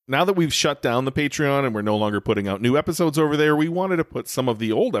now that we've shut down the Patreon and we're no longer putting out new episodes over there, we wanted to put some of the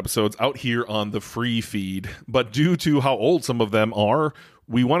old episodes out here on the free feed. But due to how old some of them are,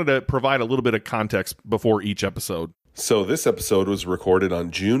 we wanted to provide a little bit of context before each episode. So this episode was recorded on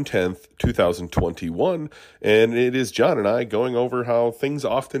June 10th, 2021, and it is John and I going over how things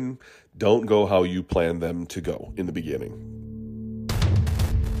often don't go how you plan them to go in the beginning.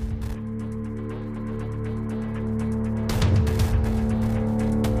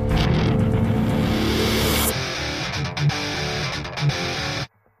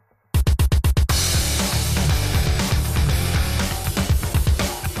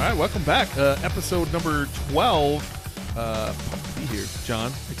 All right, welcome back. Episode number 12. Pumped to be here,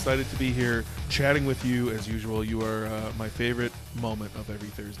 John. Excited to be here, chatting with you as usual. You are my favorite moment of every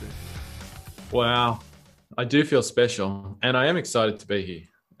Thursday. Wow, I do feel special, and I am excited to be here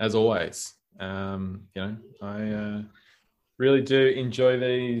as always. I really do enjoy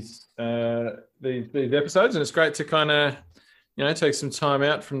these episodes, and it's great to kind of take some time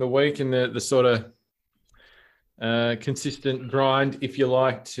out from the week and the sort of consistent grind, if you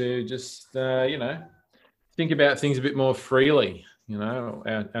like, to just think about things a bit more freely.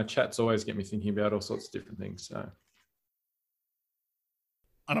 Our chats always get me thinking about all sorts of different things. So,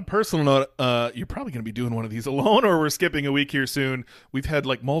 on a personal note, you're probably going to be doing one of these alone, or we're skipping a week here soon. We've had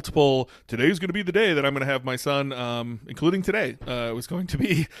multiple. Today's going to be the day that I'm going to have my son, including today. It was going to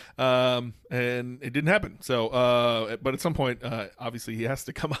be, and it didn't happen. So, but at some point, obviously, he has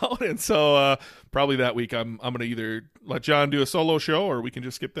to come out, and so probably that week, I'm going to either let John do a solo show, or we can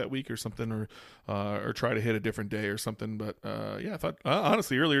just skip that week or something, or try to hit a different day or something. But I thought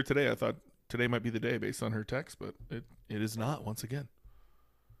honestly earlier today, I thought today might be the day based on her text, but it is not once again.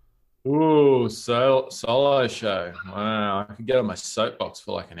 Ooh, solo show. Wow, I could get on my soapbox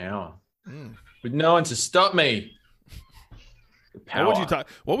for like an hour with no one to stop me. What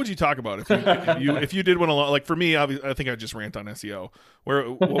would you talk about if you did one alone? Like for me, I think I'd just rant on SEO.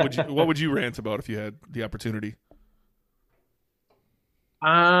 What would you rant about if you had the opportunity?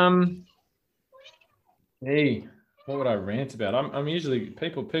 Hey, what would I rant about? I'm usually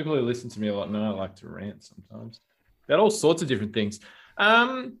people who listen to me a lot know I like to rant sometimes about all sorts of different things.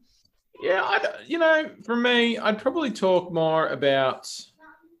 For me, I'd probably talk more about,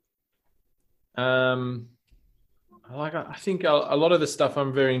 I think a lot of the stuff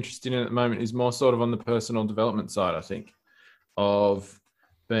I'm very interested in at the moment is more sort of on the personal development side, I think, of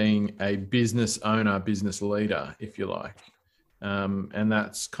being a business owner, business leader, if you like. And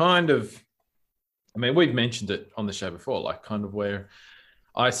that's kind of, we've mentioned it on the show before, like kind of where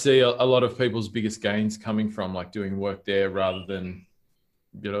I see a lot of people's biggest gains coming from, like doing work there rather than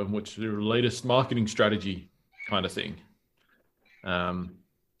what's your latest marketing strategy kind of thing.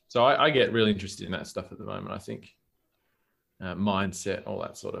 So I get really interested in that stuff at the moment. I think mindset, all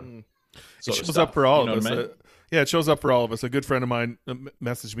that sort of it shows up for all of us. It shows up for all of us. A good friend of mine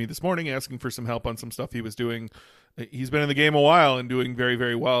messaged me this morning asking for some help on some stuff he was doing. He's been in the game a while and doing very,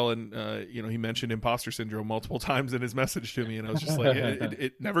 very well. And, he mentioned imposter syndrome multiple times in his message to me. And I was just like,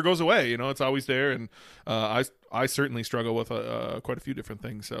 it never goes away. It's always there. And I certainly struggle with quite a few different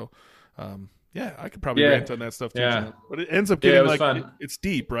things. So, I could probably rant on that stuff too. Yeah. But it ends up getting it's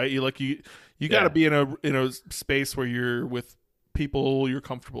deep, right? You got to be in a space where you're with people you're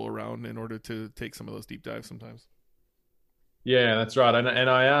comfortable around in order to take some of those deep dives sometimes. Yeah, that's right. And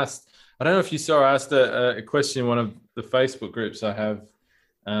I asked, I don't know if you saw, I asked a question in one of the Facebook groups I have.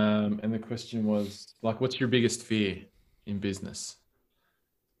 And the question was what's your biggest fear in business?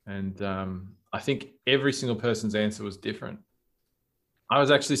 And I think every single person's answer was different. I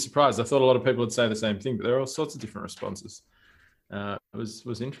was actually surprised. I thought a lot of people would say the same thing, but there are all sorts of different responses. It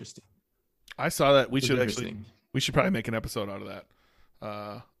was interesting. I saw that. We should probably make an episode out of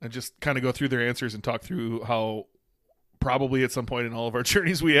that, and just kind of go through their answers and talk through how probably at some point in all of our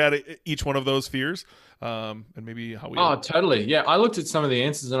journeys we had each one of those fears, and maybe how we. Oh, totally. Yeah, I looked at some of the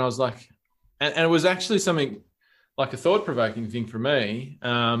answers and I was like, and it was actually something like a thought-provoking thing for me.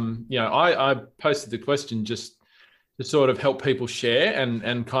 I posted the question just to sort of help people share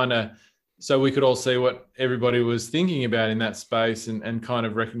and kind of so we could all see what everybody was thinking about in that space and kind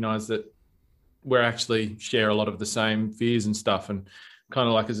of recognize that we're actually share a lot of the same fears and stuff and kind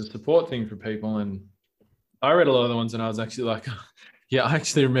of like as a support thing for people. And I read a lot of the ones and I was actually like, yeah, I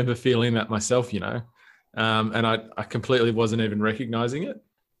actually remember feeling that myself, and I completely wasn't even recognizing it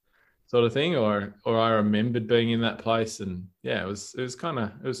sort of thing, or I remembered being in that place. And yeah, it was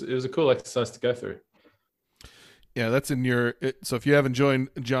a cool exercise to go through. Yeah, that's in your. So if you haven't joined,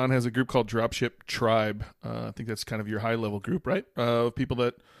 John has a group called Dropship Tribe. I think that's kind of your high level group, right? Of people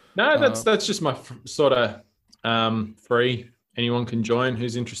that. No, that's just my sort of free anyone can join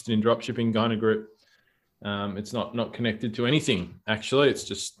who's interested in dropshipping kind of group. It's not connected to anything, actually. It's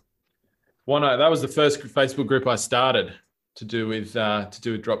just that was the first Facebook group I started to do with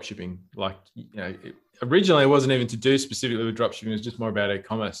dropshipping. Like, originally it wasn't even to do specifically with dropshipping. It was just more about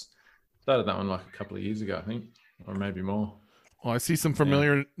e-commerce. Started that one like a couple of years ago, I think, or maybe more. Well, I see some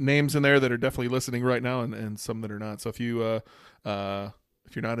familiar names in there that are definitely listening right now, and some that are not. So if you're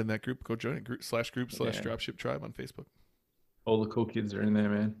not in that group, go join it. /group/dropship tribe on Facebook. All the cool kids are in there,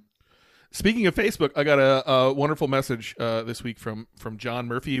 man. Speaking of Facebook, I got a wonderful message this week from John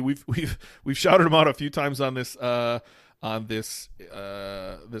Murphy. We've shouted him out a few times on this podcast,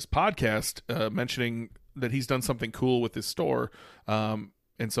 mentioning that he's done something cool with his store.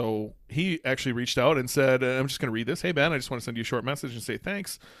 And so he actually reached out and said, I'm just going to read this. Hey, Ben, I just want to send you a short message and say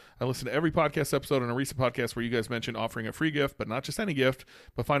thanks. I listened to every podcast episode and a recent podcast where you guys mentioned offering a free gift, but not just any gift,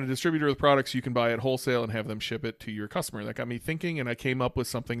 but find a distributor with products you can buy at wholesale and have them ship it to your customer. That got me thinking, and I came up with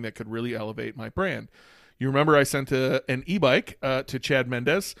something that could really elevate my brand. You remember I sent an e-bike to Chad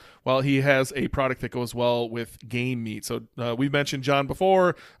Mendez. Well, he has a product that goes well with game meat. So we've mentioned John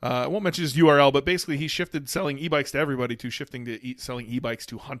before. I won't mention his URL, but basically he shifted selling e-bikes to everybody to shifting to selling e-bikes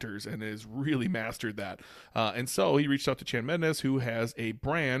to hunters, and has really mastered that. And so he reached out to Chad Mendez, who has a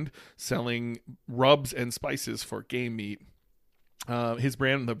brand selling rubs and spices for game meat. His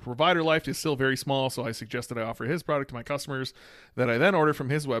brand, The Provider Life, is still very small, so I suggested I offer his product to my customers that I then order from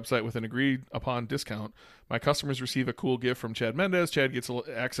his website with an agreed upon discount. My customers receive a cool gift from Chad Mendez. Chad gets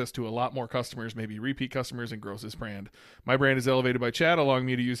access to a lot more customers, maybe repeat customers, and grows his brand. My brand is elevated by Chad, allowing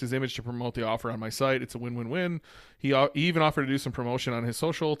me to use his image to promote the offer on my site. It's a win-win-win. He even offered to do some promotion on his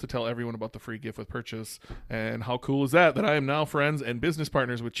social to tell everyone about the free gift with purchase. And how cool is that I am now friends and business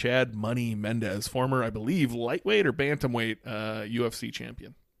partners with Chad Money Mendez, former, I believe, lightweight or bantamweight UFC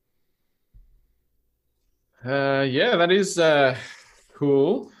champion. Yeah, that is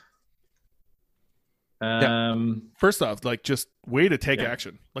cool. First off, like, just way to take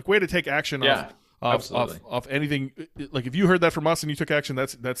action. Like, way to take action off anything. Like, if you heard that from us and you took action,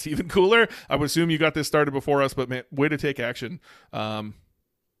 that's even cooler. I would assume you got this started before us, but man, way to take action. I'm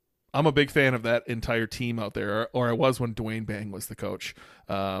a big fan of that entire team out there, or I was when Dwayne Bang was the coach.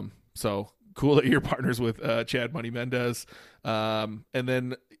 So cool that you're partners with Chad Money Mendez. And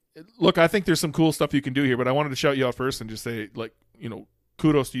then, look, I think there's some cool stuff you can do here, but I wanted to shout you out first and just say, like,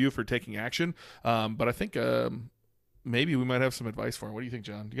 kudos to you for taking action. But I think maybe we might have some advice for him. What do you think,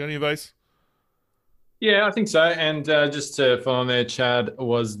 John? Do you got any advice? Yeah, I think so. And just to follow on there, Chad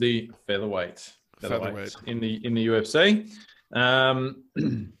was the featherweight in the UFC.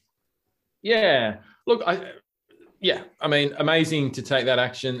 Yeah. Look, I mean, amazing to take that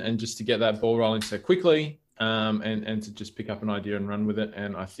action and just to get that ball rolling so quickly, and to just pick up an idea and run with it.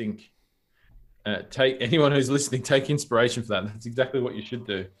 And I think take anyone who's listening, take inspiration for that. That's exactly what you should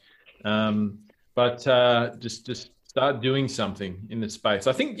do. But just start doing something in the space.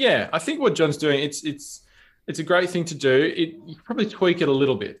 I think what John's doing, it's a great thing to do. You probably tweak it a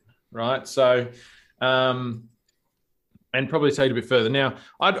little bit, right? So, and probably take it a bit further. Now,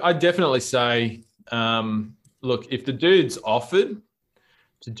 I'd definitely say, look, if the dude's offered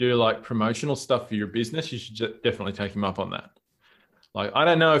to do like promotional stuff for your business, you should definitely take him up on that. Like, I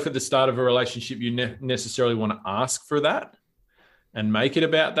don't know if at the start of a relationship you necessarily want to ask for that and make it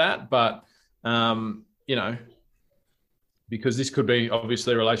about that, but because this could be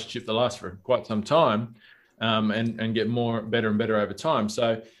obviously a relationship that lasts for quite some time, and get better and better over time.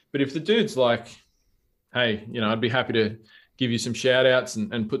 So, but if the dude's like, hey, I'd be happy to give you some shout outs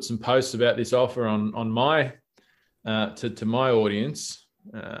and put some posts about this offer on my to my audience,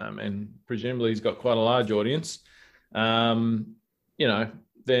 and presumably he's got quite a large audience, then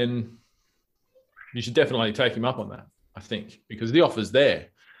you should definitely take him up on that, I think, because the offer's there,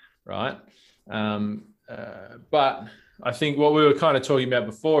 right? But I think what we were kind of talking about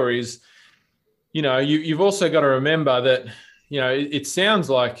before is, you've also got to remember that, it sounds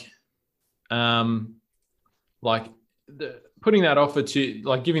like putting that offer to,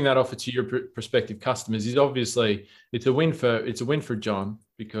 like, giving that offer to your prospective customers is obviously, it's a win for John,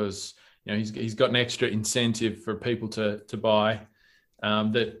 because he's got an extra incentive for people to buy,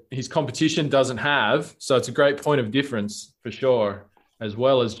 that his competition doesn't have. So it's a great point of difference for sure, as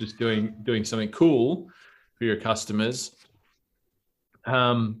well as just doing something cool for your customers.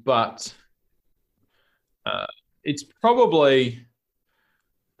 But it's probably,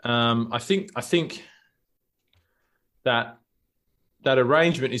 I think that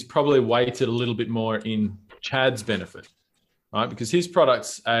arrangement is probably weighted a little bit more in Chad's benefit, right? Because his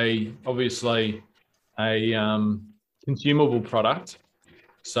product's obviously a consumable product,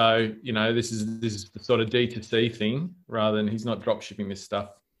 So, this is the sort of D2C thing rather than he's not drop shipping this stuff.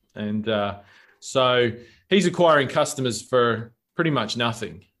 And so he's acquiring customers for pretty much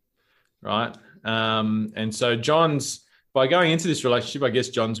nothing, right? And so by going into this relationship, I guess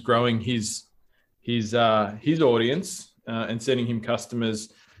John's growing his audience and sending him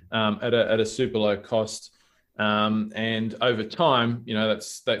customers at a super low cost. And over time,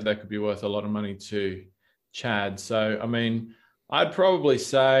 that could be worth a lot of money to Chad. So, I mean, I'd probably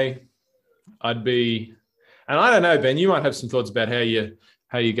say and I don't know, Ben, you might have some thoughts about how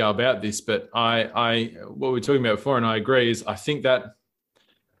you go about this, but what we were talking about before, and I agree, is I think that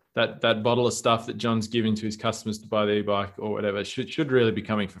bottle of stuff that John's giving to his customers to buy the e-bike or whatever should really be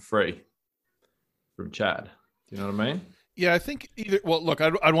coming for free from Chad. Do you know what I mean? Yeah, I think look,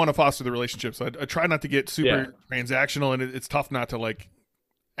 I'd want to foster the relationship, so I try not to get super transactional, and it's tough not to like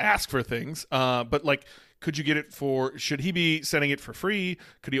ask for things. But like, could you get it should he be sending it for free?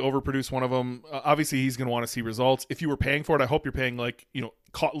 Could he overproduce one of them? Obviously, he's going to want to see results. If you were paying for it, I hope you're paying like,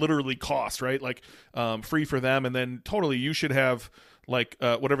 literally cost, right? Like free for them. And then totally you should have like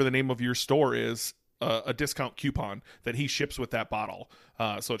whatever the name of your store is, a discount coupon that he ships with that bottle.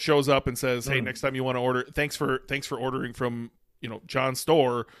 So it shows up and says, hey, next time you want to order, thanks for ordering from, John's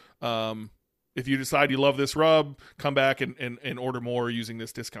store. If you decide you love this rub, come back and order more using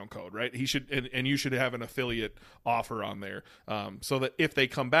this discount code, right? He should, and you should have an affiliate offer on there, so that if they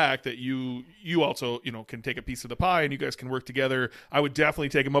come back, that you also, can take a piece of the pie and you guys can work together. I would definitely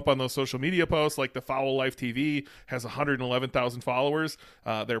take him up on those social media posts. Like the Foul Life TV has 111,000 followers.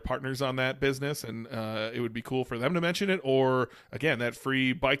 They're partners on that business, and it would be cool for them to mention it. Or again, that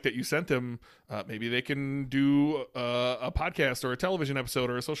free bike that you sent them, maybe they can do a podcast or a television episode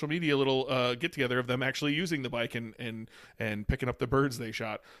or a social media little get together of them actually using the bike and picking up the birds they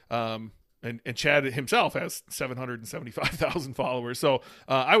shot. And Chad himself has 775,000 followers. So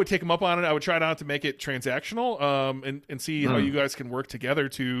I would take him up on it. I would try not to make it transactional, and see how you guys can work together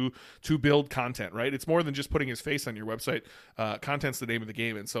to build content, right? It's more than just putting his face on your website. Content's the name of the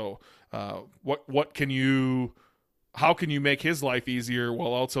game. And so how can you make his life easier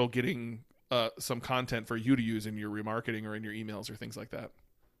while also getting some content for you to use in your remarketing or in your emails or things like that?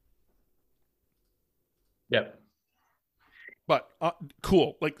 Yep. But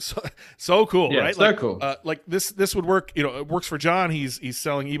cool, like so cool, right? So cool. Like this would work. It works for John. He's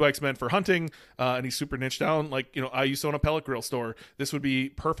selling e-bikes meant for hunting, and he's super niched down. Like I used to own a pellet grill store. This would be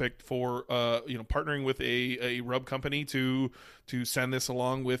perfect for partnering with a rub company to send this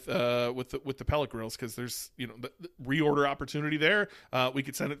along with the pellet grills, because there's the reorder opportunity there. We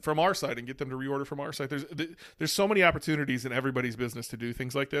could send it from our side and get them to reorder from our side. There's so many opportunities in everybody's business to do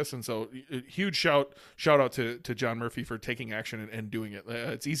things like this, and so huge shout out to John Murphy for taking action and doing it.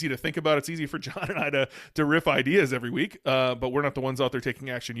 It's easy to think about. It's easy for John and I to riff ideas every week, but we're not the ones out there taking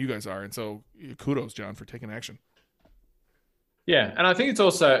action. You guys are, and so kudos, John, for taking action. Yeah, and I think it's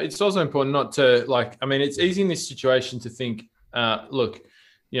also important not to it's easy in this situation to think, look,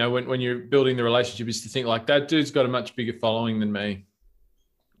 when you're building the relationship, is to think like, that dude's got a much bigger following than me.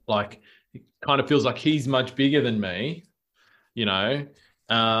 Like, it kind of feels like he's much bigger than me, and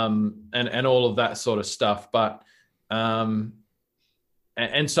all of that sort of stuff. But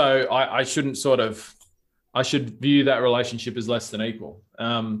and so I shouldn't I should view that relationship as less than equal.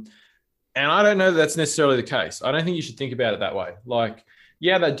 And I don't know that that's necessarily the case. I don't think you should think about it that way. Like,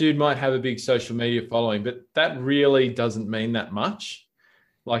 yeah, that dude might have a big social media following, but that really doesn't mean that much.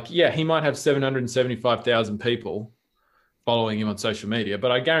 Like, yeah, he might have 775,000 people following him on social media,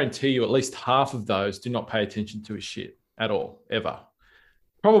 but I guarantee you at least half of those do not pay attention to his shit at all, ever.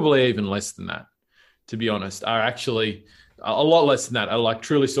 Probably even less than that, to be honest, are actually a lot less than that, are like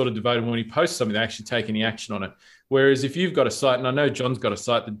truly sort of devoted. When he posts something, they actually take any action on it. Whereas if you've got a site, and I know John's got a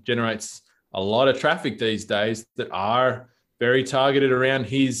site that generates a lot of traffic these days that are very targeted around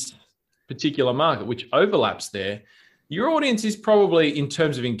his particular market, which overlaps there, your audience is probably, in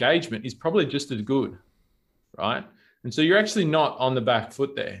terms of engagement, is probably just as good, right? And so you're actually not on the back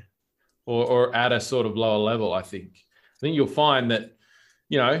foot there, or at a sort of lower level, I think. I think you'll find that,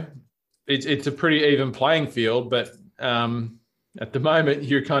 it's a pretty even playing field, but at the moment,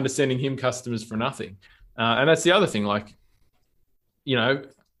 you're kind of sending him customers for nothing. And that's the other thing, like,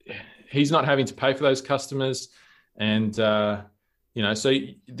 he's not having to pay for those customers. And, so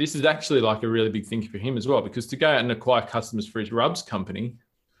this is actually like a really big thing for him as well, because to go out and acquire customers for his rubs company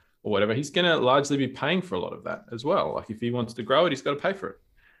or whatever, he's going to largely be paying for a lot of that as well. Like, if he wants to grow it, he's got to pay for it.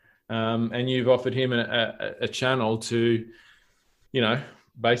 And you've offered him a channel to,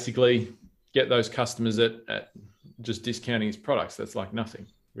 basically get those customers at just discounting his products. That's like nothing,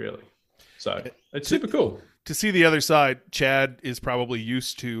 really. So it's super cool. to see the other side, Chad is probably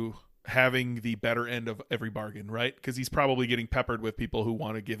used to having the better end of every bargain, right? Because he's probably getting peppered with people who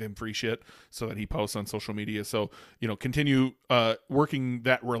want to give him free shit so that he posts on social media. So, continue working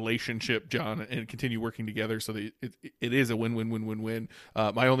that relationship, John, and continue working together so that it is a win-win-win-win-win.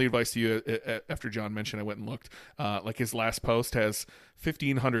 My only advice to you after John mentioned, I went and looked, like his last post has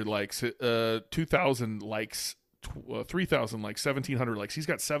 1,500 likes, 2,000 likes, 3,000 likes, 1,700 likes. He's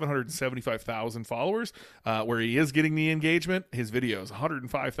got 775,000 followers. Where he is getting the engagement, his videos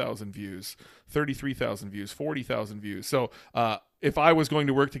 105,000 views, 33,000 views, 40,000 views. So if I was going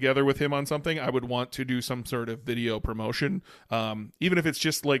to work together with him on something, I would want to do some sort of video promotion, even if it's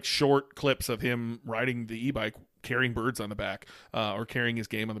just like short clips of him riding the e-bike, carrying birds on the back, or carrying his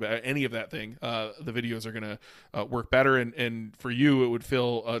game on the back, any of that thing. The videos are going to work better, and for you, it would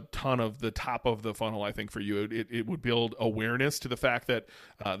fill a ton of the top of the funnel. I think for you, it would build awareness to the fact that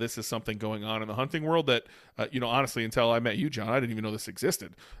this is something going on in the hunting world that, honestly, until I met you, John, I didn't even know this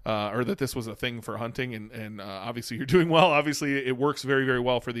existed, or that this was a thing for hunting, and obviously you're doing well. Obviously it works very, very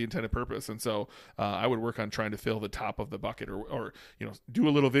well for the intended purpose, and so I would work on trying to fill the top of the bucket, or do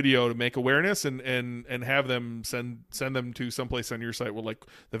a little video to make awareness, and have them send them to someplace on your site with like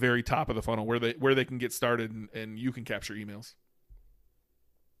the very top of the funnel where they can get started, and you can capture emails.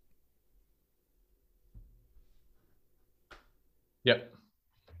 Yep.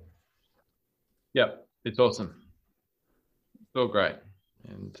 It's awesome. It's all great.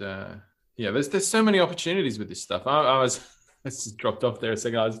 And there's so many opportunities with this stuff. I just dropped off there a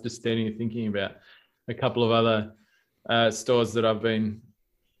second. I was just standing here thinking about a couple of other stores that I've been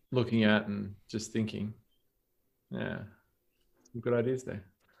looking at and just thinking, yeah, some good ideas there.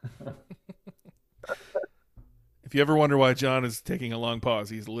 If you ever wonder why John is taking a long pause,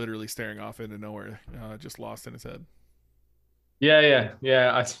 he's literally staring off into nowhere, just lost in his head. Yeah.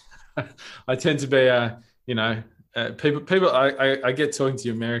 I tend to be, people. I get talking to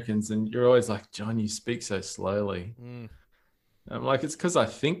Americans, and you're always like, John, you speak so slowly. I'm like, it's because I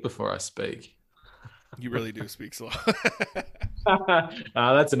think before I speak. You really do speak slow.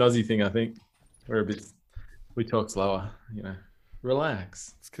 That's an Aussie thing, I think. We talk slower,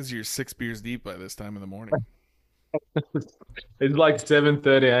 relax. It's because you're 6 beers deep by this time in the morning. It's like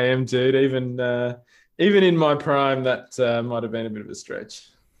 7:30 a.m., dude. Even in my prime, that might have been a bit of a stretch.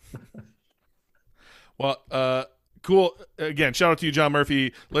 Well, cool. Again, shout out to you, John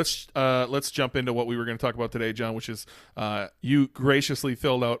Murphy. Let's jump into what we were going to talk about today, John, which is you graciously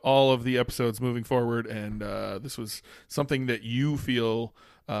filled out all of the episodes moving forward, and this was something that you feel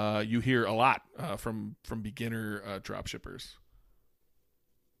you hear a lot from beginner dropshippers.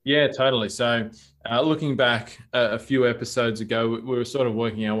 Yeah, totally. So looking back a few episodes ago, we were sort of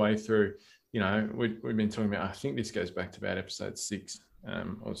working our way through, we've been talking about, I think this goes back to about episode 6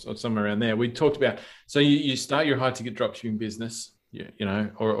 or somewhere around there. We talked about, so you start your high ticket dropshipping business,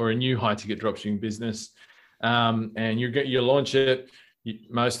 or a new high ticket dropshipping business, and you launch it.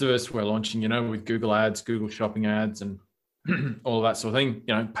 Most of us were launching, with Google ads, Google shopping ads, and all of that sort of thing,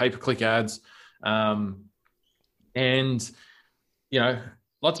 pay-per-click ads. And,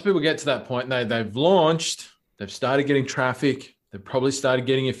 lots of people get to that point. They've launched, they've started getting traffic. They've probably started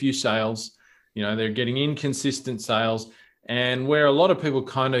getting a few sales. They're getting inconsistent sales. And where a lot of people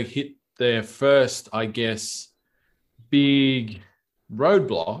kind of hit their first, I guess, big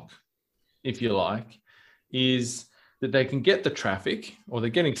roadblock, if you like, is that they can get the traffic, or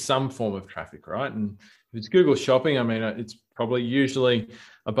they're getting some form of traffic, right? And if it's Google Shopping, I mean, it's probably usually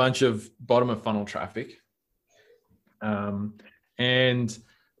a bunch of bottom of funnel traffic. And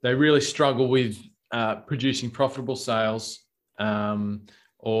they really struggle with producing profitable sales,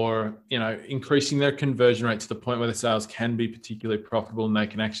 or, increasing their conversion rate to the point where the sales can be particularly profitable and they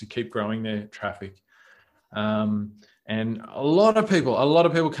can actually keep growing their traffic. And a lot of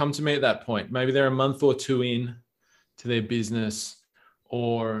people come to me at that point. Maybe they're a month or two in to their business,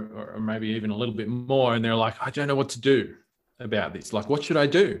 or maybe even a little bit more. And they're like, I don't know what to do about this. Like, what should I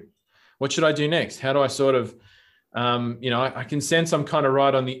do? What should I do next? How do I sort of, I can sense I'm kind of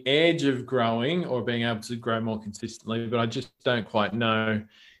right on the edge of growing or being able to grow more consistently, but I just don't quite know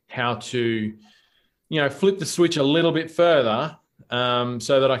how to, flip the switch a little bit further,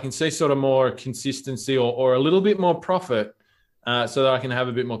 so that I can see sort of more consistency or a little bit more profit, so that I can have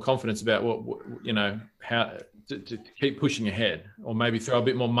a bit more confidence about how to keep pushing ahead, or maybe throw a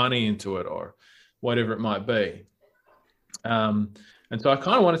bit more money into it, or whatever it might be. And so I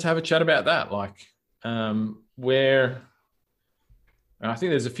kind of wanted to have a chat about that, like, where, and I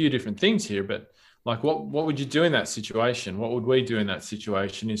think there's a few different things here, but like, what would you do in that situation? What would we do in that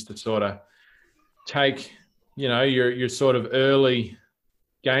situation is to sort of take, your sort of early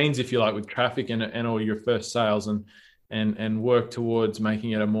gains, if you like, with traffic and all your first sales, and work towards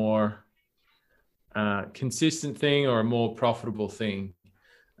making it a more consistent thing or a more profitable thing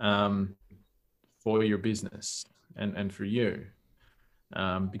for your business and for you.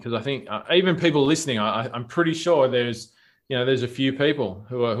 Because I think even people listening, I'm pretty sure there's a few people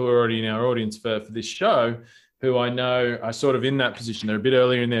who are already in our audience for this show who I know are sort of in that position. They're a bit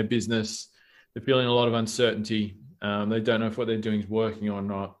earlier in their business. They're feeling a lot of uncertainty. They don't know if what they're doing is working or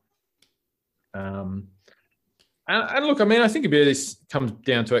not. And look, I mean, I think a bit of this comes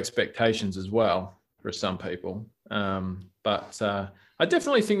down to expectations as well for some people. But I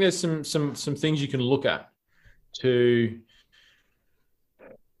definitely think there's some things you can look at to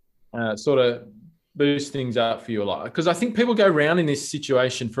sort of boost things up for you a lot. Because I think people go around in this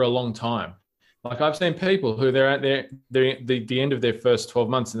situation for a long time. Like I've seen people who they're at the end of their first 12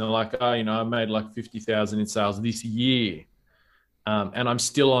 months and they're like, oh, I made like 50,000 in sales this year. And I'm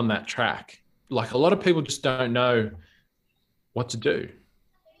still on that track. Like a lot of people just don't know what to do.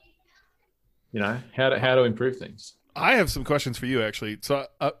 How to improve things. I have some questions for you actually. So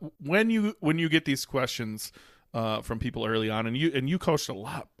when you get these questions from people early on, and you coached a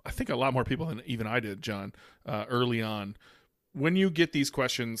lot more people than even I did, John, early on. When you get these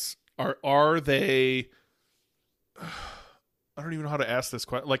questions, are they? I don't even know how to ask this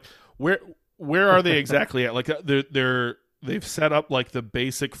question. Like where are they exactly at? Like they've set up like the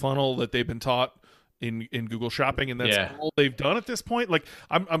basic funnel that they've been taught in Google Shopping, and that's all they've done at this point. Like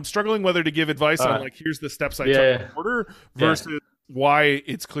I'm struggling whether to give advice on like here's the steps I took in order versus why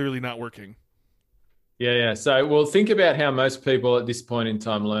it's clearly not working. Yeah. So, well, think about how most people at this point in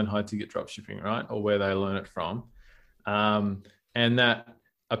time learn high ticket dropshipping, right? Or where they learn it from. And that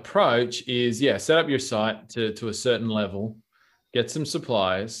approach is, set up your site to a certain level, get some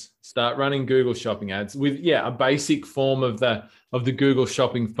supplies, start running Google Shopping ads with, a basic form of the Google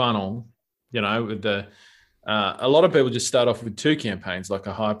Shopping funnel, with a lot of people just start off with 2 campaigns, like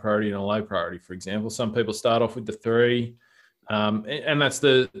a high priority and a low priority, for example. Some people start off with the 3. And that's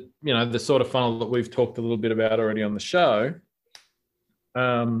the sort of funnel that we've talked a little bit about already on the show,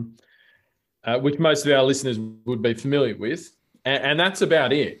 which most of our listeners would be familiar with. And that's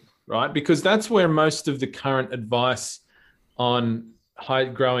about it, right? Because that's where most of the current advice on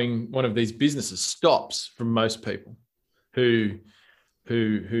growing one of these businesses stops from most people who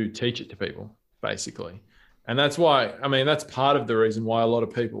teach it to people, basically. And that's why, that's part of the reason why a lot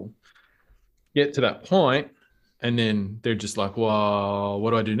of people get to that point. And then they're just like, well, what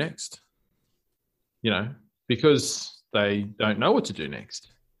do I do next? Because they don't know what to do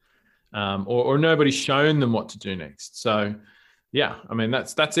next. Or nobody's shown them what to do next. So,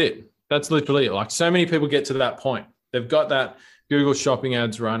 that's it. That's literally it. Like so many people get to that point. They've got that Google Shopping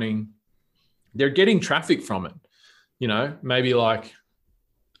ads running. They're getting traffic from it. Maybe like,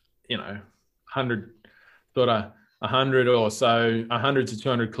 100 or so, 100 to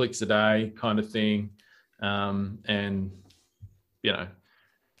 200 clicks a day kind of thing. And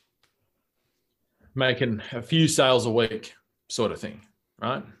making a few sales a week sort of thing,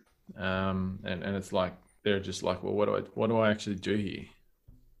 right? And it's like they're just like, well, what do I actually do here?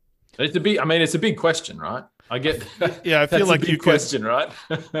 It's a big question, right? I get I feel like you question, right?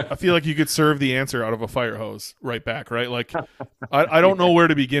 I feel like you could serve the answer out of a fire hose right back, right? Like I don't know where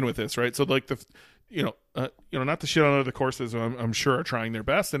to begin with this, right? So like not to shit on other courses, I'm sure are trying their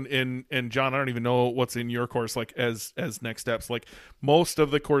best. And John, I don't even know what's in your course, like as next steps. Like most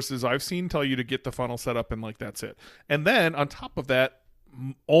of the courses I've seen tell you to get the funnel set up and like, that's it. And then on top of that,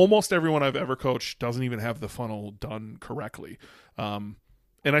 almost everyone I've ever coached doesn't even have the funnel done correctly.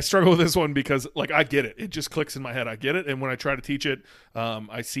 And I struggle with this one because like, I get it. It just clicks in my head. I get it. And when I try to teach it,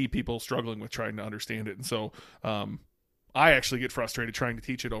 I see people struggling with trying to understand it. And so, I actually get frustrated trying to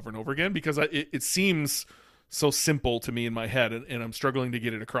teach it over and over again because it seems so simple to me in my head, and I'm struggling to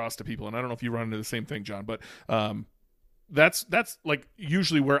get it across to people. And I don't know if you run into the same thing, John, but that's like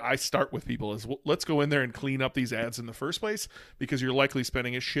usually where I start with people is, well, let's go in there and clean up these ads in the first place, because you're likely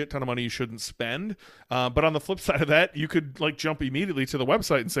spending a shit ton of money you shouldn't spend. But on the flip side of that, you could like jump immediately to the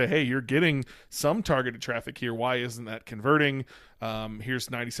website and say, hey, you're getting some targeted traffic here. Why isn't that converting?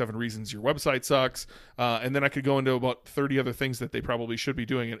 Here's 97 reasons your website sucks. And then I could go into about 30 other things that they probably should be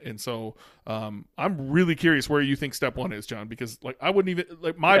doing. And so I'm really curious where you think step 1 is, John, because like I wouldn't even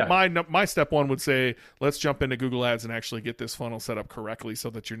like my step 1 would say, let's jump into Google Ads and actually get this funnel set up correctly so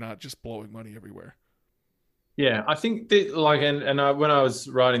that you're not just blowing money everywhere. Yeah, I think that like, when I was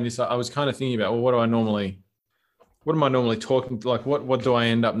writing this, I was kind of thinking about, well, what am I normally talking to? Like, what do I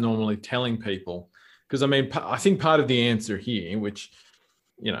end up normally telling people? Because I think part of the answer here, which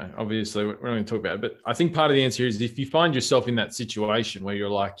obviously we're not going to talk about it, but I think part of the answer is if you find yourself in that situation where you're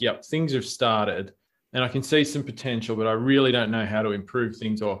like, yep, things have started and I can see some potential, but I really don't know how to improve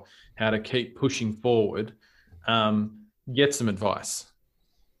things or how to keep pushing forward, get some advice.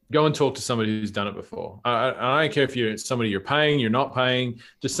 Go and talk to somebody who's done it before. I don't care if you're somebody you're paying, you're not paying,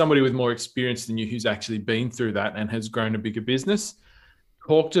 just somebody with more experience than you who's actually been through that and has grown a bigger business.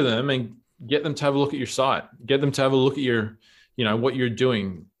 Talk to them and get them to have a look at your site. Get them to have a look at your, what you're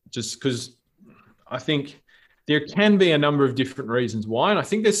doing. Just because I think there can be a number of different reasons why, and I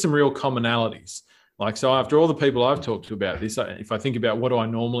think there's some real commonalities. Like, so after all the people I've talked to about this, if I think about what do I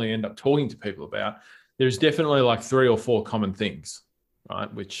normally end up talking to people about, there's definitely like 3 or 4 common things,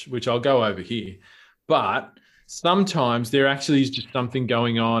 right? Which I'll go over here. But sometimes there actually is just something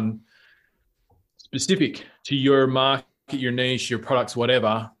going on specific to your market, your niche, your products,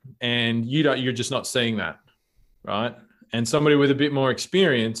 whatever, and you're just not seeing that, right? And somebody with a bit more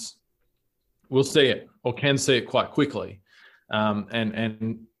experience will see it or can see it quite quickly,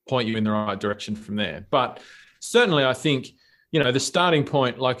 and point you in the right direction from there. But certainly, I think the starting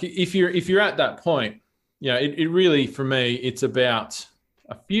point, like if you're at that point, it really, for me, it's about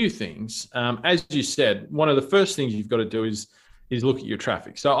a few things. As you said, one of the first things you've got to do is look at your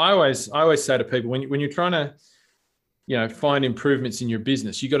traffic. So I always say to people, when you're trying to find improvements in your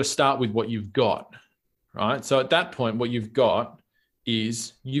business, you got to start with what you've got, right? So at that point, what you've got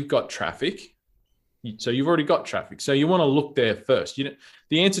is you've got traffic. So you've already got traffic. So you want to look there first.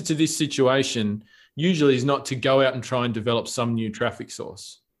 The answer to this situation usually is not to go out and try and develop some new traffic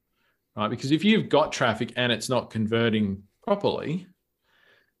source, right? Because if you've got traffic and it's not converting properly,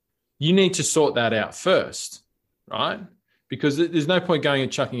 you need to sort that out first, right? Because there's no point going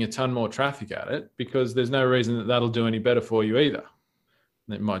and chucking a ton more traffic at it, because there's no reason that that'll do any better for you either.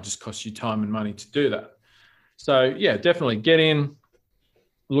 And it might just cost you time and money to do that. So yeah, definitely get in,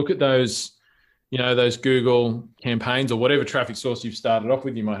 look at those, those Google campaigns or whatever traffic source you've started off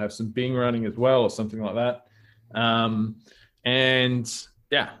with. You might have some Bing running as well or something like that. And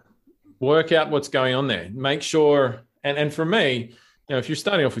yeah, work out what's going on there. Make sure, and for me, if you're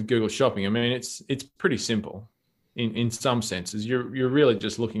starting off with Google Shopping, I mean, it's pretty simple in some senses. You're really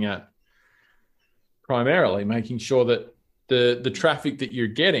just looking at primarily making sure that the traffic that you're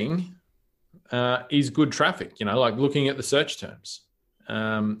getting is good traffic, like looking at the search terms.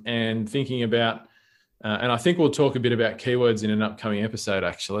 And thinking about, and I think we'll talk a bit about keywords in an upcoming episode,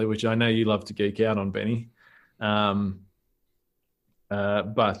 actually, which I know you love to geek out on, Benny. I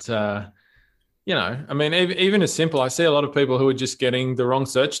mean, even as simple, I see a lot of people who are just getting the wrong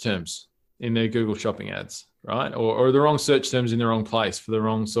search terms in their Google Shopping ads, right? Or the wrong search terms in the wrong place for the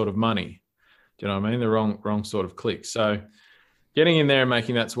wrong sort of money. Do you know what I mean? The wrong sort of clicks. So getting in there and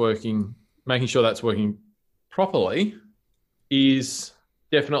making sure that's working properly is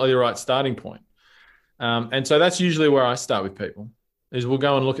definitely the right starting point. And so that's usually where I start with people, is we'll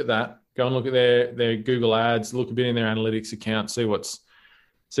go and look at that, go and look at their Google ads, look a bit in their analytics account, see what's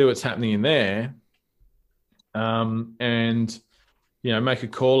happening in there. And, make a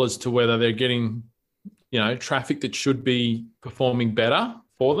call as to whether they're getting, traffic that should be performing better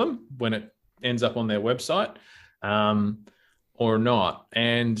for them when it ends up on their website, or not.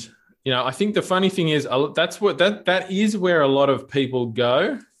 And, I think the funny thing is that is where a lot of people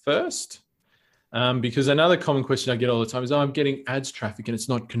go first. Because another common question I get all the time is, I'm getting ads traffic and it's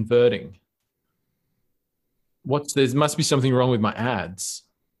not converting. There must be something wrong with my ads.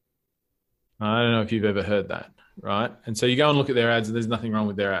 I don't know if you've ever heard that, right? And so you go and look at their ads and there's nothing wrong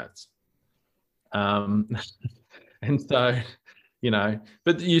with their ads. And so,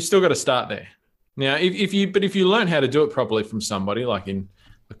 but you still got to start there. Now, if you learn how to do it properly from somebody, like in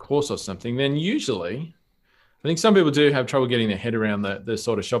a course or something, then usually, I think some people do have trouble getting their head around the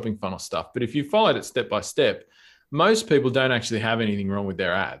sort of shopping funnel stuff. But if you followed it step by step, most people don't actually have anything wrong with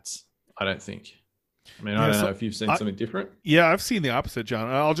their ads, I don't think. I mean, I don't know if you've seen something different. Yeah, I've seen the opposite, John.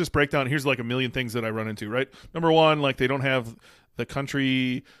 I'll just break down. Here's like a million things that I run into, right? Number one, like they don't have the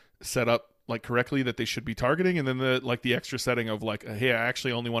country set up like correctly that they should be targeting, and then the extra setting of like, hey, I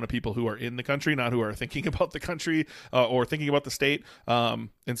actually only want people who are in the country, not who are thinking about the country or thinking about the state. And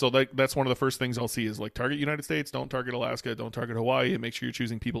so that's one of the first things I'll see is like target United States, don't target Alaska, don't target Hawaii, and make sure you're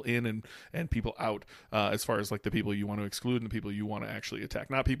choosing people in and people out as far as like the people you want to exclude and the people you want to actually attack,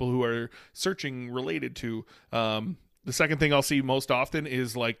 not people who are searching related to. The second thing I'll see most often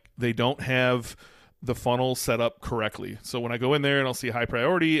is like they don't have the funnel set up correctly. So when I go in there and I'll see high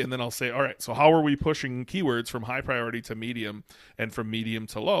priority, and then I'll say, all right, so how are we pushing keywords from high priority to medium and from medium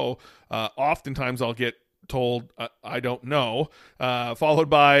to low? Oftentimes I'll get told, I don't know, followed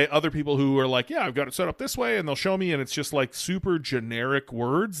by other people who are like, yeah, I've got it set up this way, and they'll show me, and it's just like super generic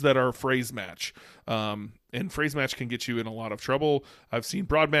words that are phrase match. And phrase match can get you in a lot of trouble. I've seen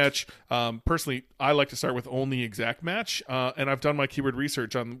broad match. Personally, I like to start with only exact match, and I've done my keyword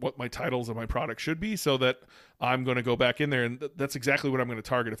research on what my titles of my product should be, so that I'm going to go back in there, and that's exactly what I'm going to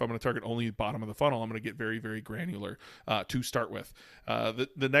target. If I'm going to target only the bottom of the funnel, I'm going to get very, very granular to start with.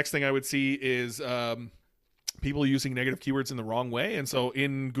 The next thing I would see is people using negative keywords in the wrong way. And so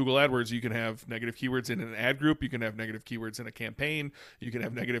in Google AdWords, you can have negative keywords in an ad group. You can have negative keywords in a campaign. You can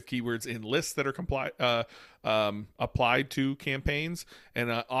have negative keywords in lists that are applied to campaigns.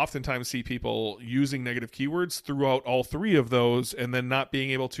 And oftentimes see people using negative keywords throughout all three of those, and then not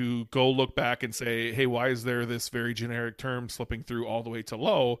being able to go look back and say, hey, why is there this very generic term slipping through all the way to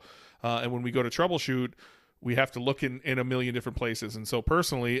low? And when we go to troubleshoot, we have to look in a million different places. And so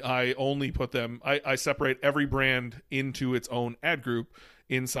personally, I only put them, I separate every brand into its own ad group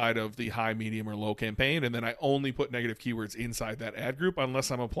inside of the high, medium, or low campaign. And then I only put negative keywords inside that ad group unless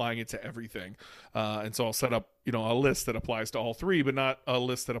I'm applying it to everything. And so I'll set up, a list that applies to all three, but not a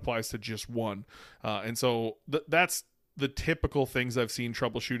list that applies to just one. And so that's the typical things I've seen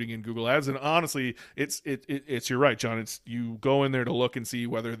troubleshooting in Google Ads. And honestly, it's you're right, John. It's you go in there to look and see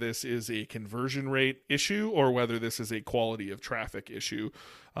whether this is a conversion rate issue or whether this is a quality of traffic issue.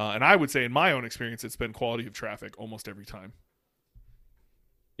 And I would say in my own experience, it's been quality of traffic almost every time.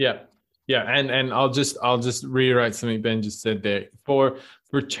 Yeah. Yeah. And I'll just reiterate something Ben just said there. For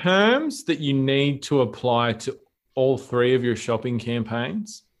terms that you need to apply to all three of your shopping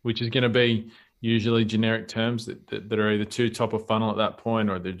campaigns, which is going to be usually generic terms that are either too top of funnel at that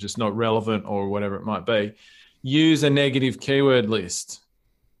point, or they're just not relevant, or whatever it might be, use a negative keyword list,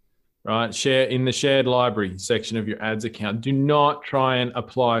 right? Share in the shared library section of your ads account. Do not try and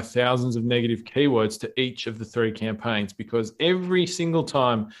apply thousands of negative keywords to each of the three campaigns, because every single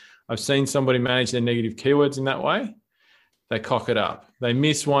time I've seen somebody manage their negative keywords in that way, they cock it up. They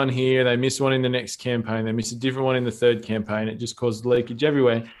miss one here, they miss one in the next campaign, they miss a different one in the third campaign. It just causes leakage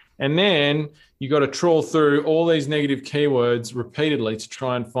everywhere. And then you got to trawl through all these negative keywords repeatedly to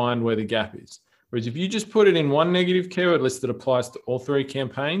try and find where the gap is. Whereas if you just put it in one negative keyword list that applies to all three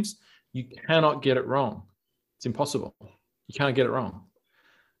campaigns, you cannot get it wrong. It's impossible. You can't get it wrong,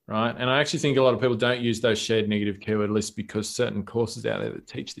 right? And I actually think a lot of people don't use those shared negative keyword lists because certain courses out there that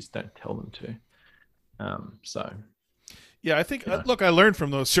teach this don't tell them to. Yeah, I think, look, I learned from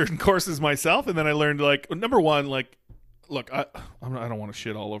those certain courses myself, and then I learned, number one, look, I don't want to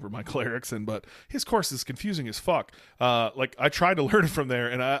shit all over Michael Erickson, but his course is confusing as fuck. I tried to learn from there,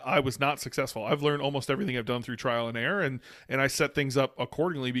 and I was not successful. I've learned almost everything I've done through trial and error, and I set things up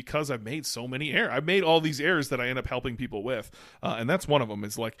accordingly because I've made so many errors. I've made all these errors that I end up helping people with, and that's one of them,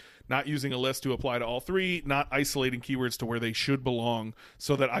 is not using a list to apply to all three, not isolating keywords to where they should belong,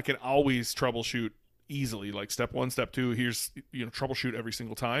 so that I can always troubleshoot easily. Like step one, step two, here's troubleshoot every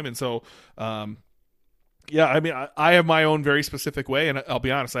single time. And so yeah, I mean, I have my own very specific way, and I'll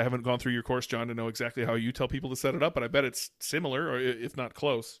be honest, I haven't gone through your course, John, to know exactly how you tell people to set it up, but I bet it's similar, or if not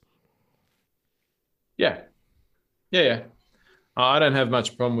close. Yeah. I don't have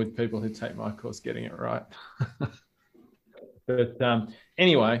much problem with people who take my course getting it right. But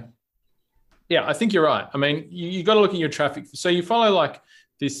anyway, yeah, I think you're right. I mean, you got to look at your traffic. So you follow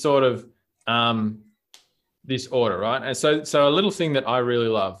this sort of this order, right? And so a little thing that I really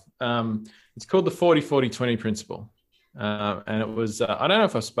love, it's called the 40-40-20 principle. And it was, I don't know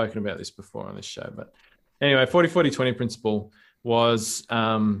if I've spoken about this before on this show, but anyway, 40-40-20 principle was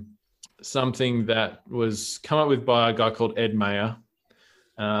something that was come up with by a guy called Ed Mayer,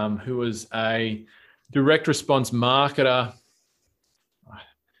 who was a direct response marketer. I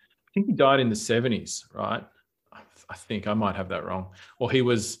think he died in the 70s, right? I think I might have that wrong. Or he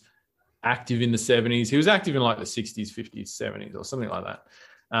was active in the 70s. He was active in the 60s, 50s, 70s, or something like that.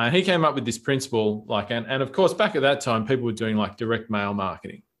 He came up with this principle, and of course, back at that time, people were doing direct mail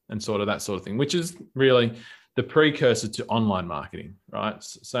marketing and sort of that sort of thing, which is really the precursor to online marketing, right?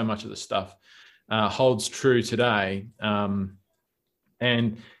 So much of the stuff holds true today.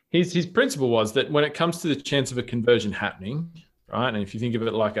 And his principle was that when it comes to the chance of a conversion happening, right? And if you think of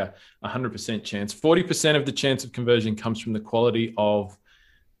it like a 100% chance, 40% of the chance of conversion comes from the quality of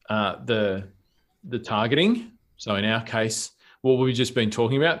the targeting. So in our case, what we've just been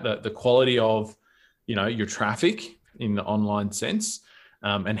talking about, the quality of, your traffic in the online sense,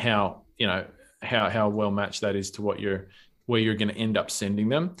 and how well matched that is to where you're going to end up sending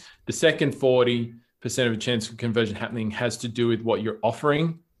them. The second 40% of a chance of conversion happening has to do with what you're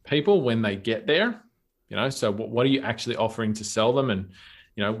offering people when they get there. So what are you actually offering to sell them? And,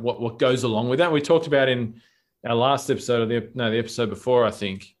 what goes along with that. We talked about in our last episode, the episode before, I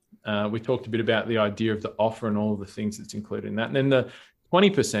think, we talked a bit about the idea of the offer and all of the things that's included in that. And then the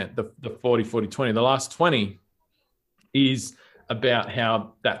 20%, the 40, 40, 20, the last 20 is about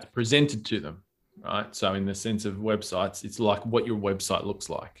how that's presented to them, right? So in the sense of websites, it's like what your website looks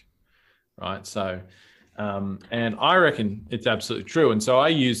like, right? So, and I reckon it's absolutely true. And so I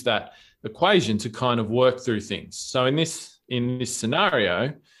use that equation to kind of work through things. So in this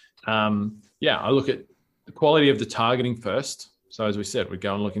scenario, I look at the quality of the targeting first. So as we said, we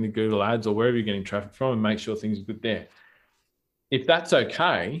go and look into Google Ads or wherever you're getting traffic from and make sure things are good there. If that's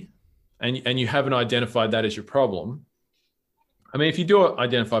okay, and you haven't identified that as your problem, I mean, if you do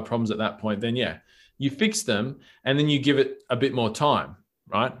identify problems at that point, then you fix them and then you give it a bit more time,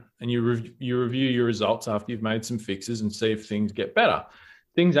 right? And you review your results after you've made some fixes and see if things get better.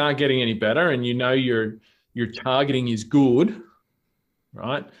 Things aren't getting any better and your targeting is good,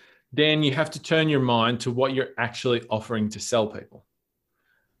 right? Then you have to turn your mind to what you're actually offering to sell people,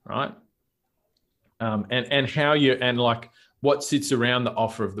 right? And how what sits around the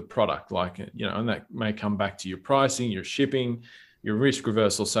offer of the product, and that may come back to your pricing, your shipping, your risk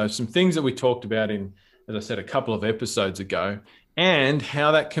reversal. So some things that we talked about in, as I said, a couple of episodes ago, and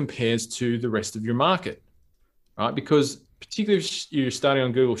how that compares to the rest of your market, right? Because particularly if you're starting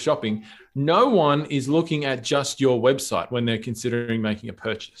on Google Shopping, no one is looking at just your website when they're considering making a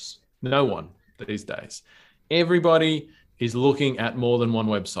purchase. No one these days. Everybody is looking at more than one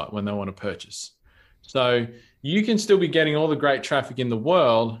website when they want to purchase. So you can still be getting all the great traffic in the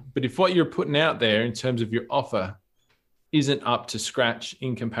world, but if what you're putting out there in terms of your offer isn't up to scratch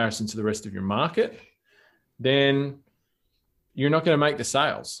in comparison to the rest of your market, then you're not going to make the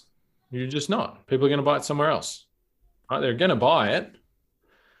sales. You're just not. People are going to buy it somewhere else. Right? They're going to buy it,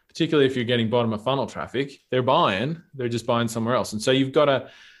 particularly if you're getting bottom of funnel traffic. They're just buying somewhere else. And so you've got to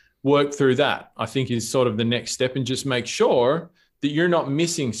work through that, I think, is sort of the next step, and just make sure that you're not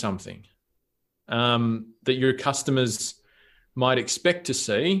missing something that your customers might expect to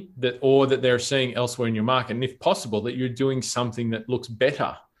see, or that they're seeing elsewhere in your market. And if possible, that you're doing something that looks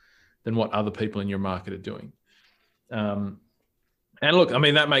better than what other people in your market are doing. And look, I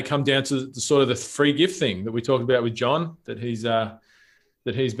mean, that may come down to the sort of the free gift thing that we talked about with John, that he's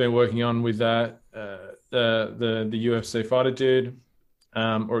been working on with the UFC fighter dude,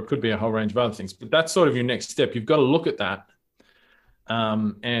 or it could be a whole range of other things. But that's sort of your next step. You've got to look at that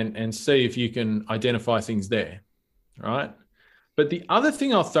and see if you can identify things there, right? But the other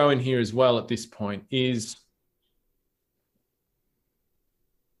thing I'll throw in here as well at this point is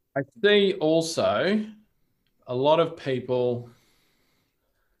I see also a lot of people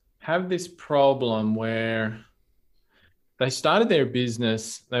have this problem where they started their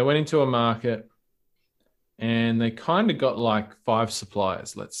business, they went into a market, and they kind of got like 5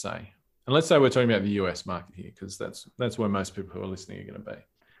 suppliers, let's say. And let's say we're talking about the US market here, because that's where most people who are listening are going to be.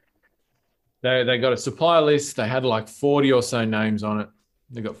 They got a supplier list. They had like 40 or so names on it.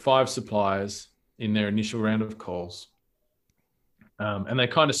 They got 5 suppliers in their initial round of calls. And they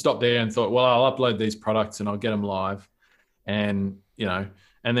kind of stopped there and thought, well, I'll upload these products and I'll get them live. And,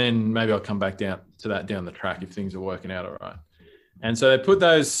 and then maybe I'll come back down to that down the track if things are working out all right. And so they put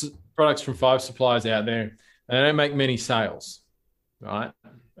those products from 5 suppliers out there, and they don't make many sales, right?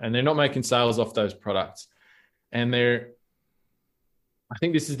 And they're not making sales off those products. And I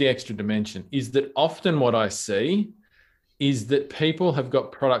think this is the extra dimension, is that often what I see is that people have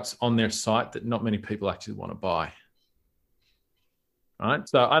got products on their site that not many people actually want to buy. Right?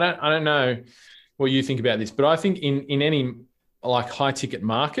 So I don't know what you think about this, but I think in any like high ticket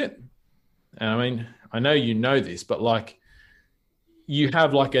market, and I mean, I know you know this, but like you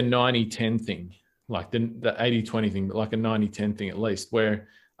have like a 90-10 thing, like the 80-20 thing, but like a 90-10 thing at least, where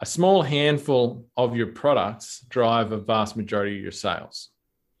a small handful of your products drive a vast majority of your sales,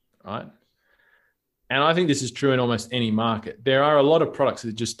 right? And I think this is true in almost any market. There are a lot of products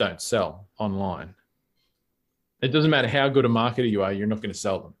that just don't sell online. It doesn't matter how good a marketer you are, you're not going to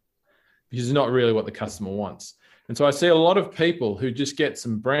sell them because it's not really what the customer wants. And so I see a lot of people who just get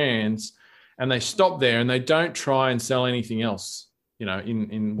some brands and they stop there and they don't try and sell anything else,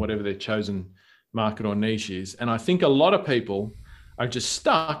 in whatever their chosen market or niche is. And I think a lot of people are just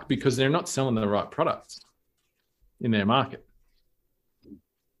stuck because they're not selling the right products in their market.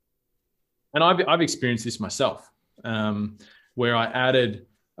 And I've experienced this myself, where I added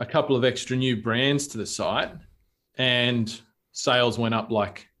a couple of extra new brands to the site and sales went up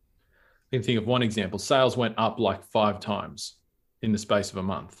like, I can think of one example, sales went up like 5 times in the space of a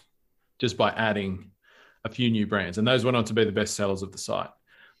month just by adding a few new brands. And those went on to be the best sellers of the site.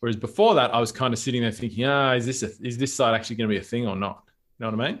 Whereas before that, I was kind of sitting there thinking, is this site actually going to be a thing or not? You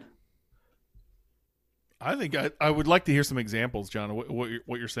know what I mean? I think I would like to hear some examples, John, of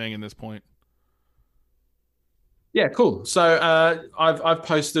what you're saying in this point. Yeah, cool. So I've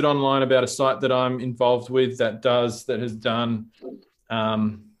posted online about a site that I'm involved with that has done.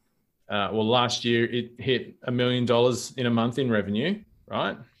 Well, last year it hit $1 million in a month in revenue,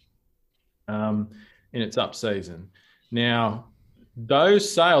 right? In its up season. Now,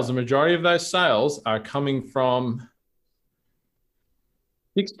 those sales, the majority of those sales are coming from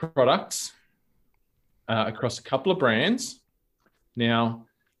fixed products across a couple of brands. Now,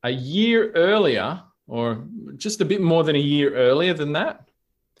 a year earlier, or just a bit more than a year earlier than that,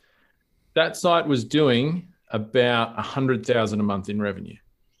 that site was doing about 100,000 a month in revenue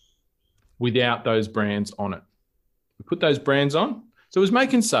without those brands on it. We put those brands on, so it was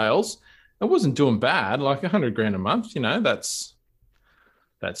making sales. It wasn't doing bad, like 100 grand a month. You know, that's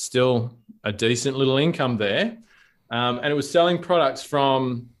still a decent little income there. And it was selling products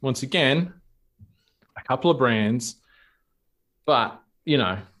from, once again, a couple of brands, but, you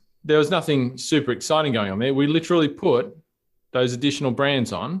know, there was nothing super exciting going on there. We literally put those additional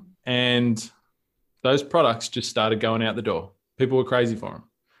brands on and those products just started going out the door. People were crazy for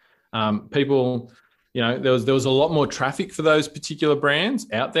them. People, you know, there was a lot more traffic for those particular brands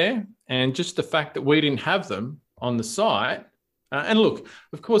out there. And just the fact that we didn't have them on the site. And look,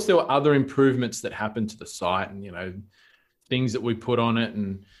 of course, there were other improvements that happened to the site and, you know, things that we put on it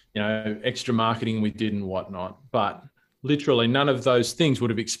and, you know, extra marketing we did and whatnot. But literally none of those things would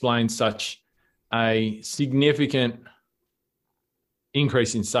have explained such a significant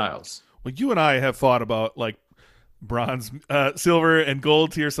increase in sales. Well, you and I have thought about like bronze, silver, and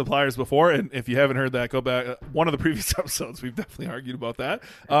gold tier suppliers before, and if you haven't heard that, go back one of the previous episodes. We've definitely argued about that.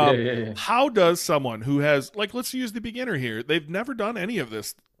 How does someone who has, like, let's use the beginner here, they've never done any of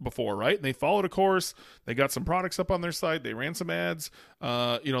this before, right? And they followed a course, they got some products up on their site, they ran some ads.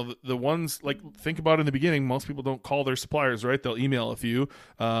 You know, the ones, like, think about in the beginning, most people don't call their suppliers, right? They'll email a few.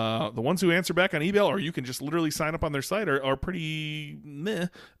 The ones who answer back on email, or you can just literally sign up on their site, are pretty meh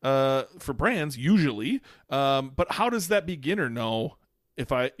for brands usually. But how does that beginner know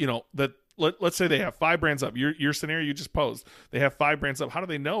if let's say they have 5 brands up, your scenario you just posed, they have 5 brands up, how do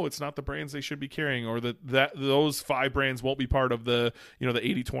they know it's not the brands they should be carrying, or that those 5 brands won't be part of the, you know, the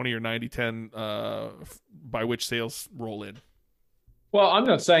 80-20 or 90-10 by which sales roll in? Well, I'm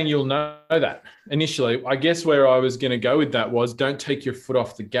not saying you'll know that initially. I guess where I was going to go with that was, don't take your foot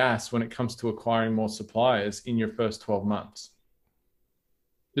off the gas when it comes to acquiring more suppliers in your first 12 months.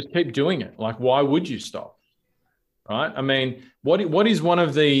 Just keep doing it. Like, why would you stop? Right? I mean, what is one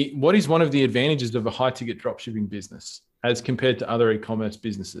of the advantages of a high ticket dropshipping business as compared to other e-commerce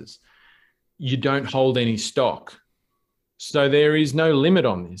businesses? You don't hold any stock, so there is no limit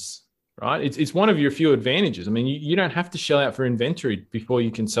on this. Right? It's one of your few advantages. I mean, you don't have to shell out for inventory before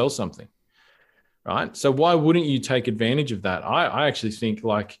you can sell something. Right? So why wouldn't you take advantage of that? I actually think,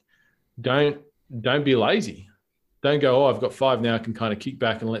 like, don't be lazy. Don't go, I've got 5 now, I can kind of kick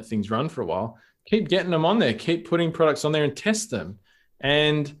back and let things run for a while. Keep getting them on there. Keep putting products on there and test them.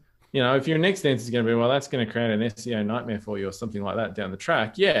 And, you know, if your next answer is going to be, well, that's going to create an SEO nightmare for you or something like that down the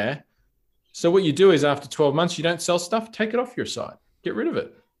track. Yeah. So what you do is, after 12 months, you don't sell stuff, take it off your site. Get rid of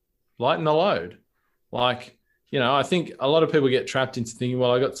it. Lighten the load. Like, you know, I think a lot of people get trapped into thinking,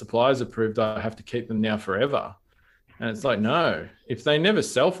 well, I got suppliers approved, I have to keep them now forever. And it's like, no, if they never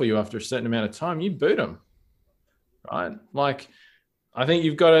sell for you after a certain amount of time, you boot them. Right? Like, I think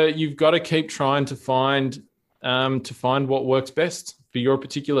you've got to keep trying to find what works best for your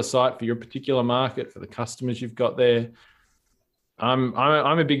particular site, for your particular market, for the customers you've got there. I'm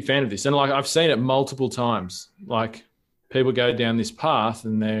a big fan of this, and like, I've seen it multiple times. Like, people go down this path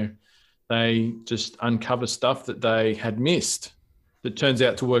and they just uncover stuff that they had missed that turns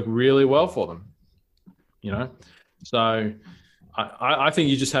out to work really well for them. You know, so I think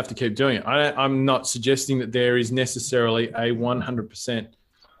you just have to keep doing it. I'm not suggesting that there is necessarily a 100%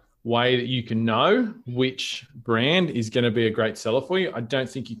 way that you can know which brand is going to be a great seller for you. I don't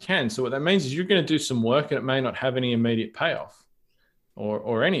think you can. So what that means is you're going to do some work and it may not have any immediate payoff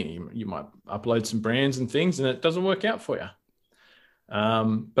or any. You might upload some brands and things and it doesn't work out for you.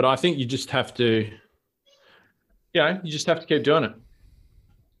 But I think you just have to, keep doing it.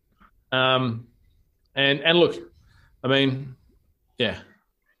 And look, I mean, yeah.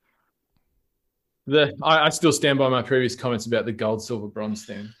 I still stand by my previous comments about the gold, silver, bronze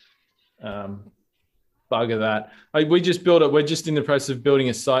thing. Bugger that. We just built it. We're just in the process of building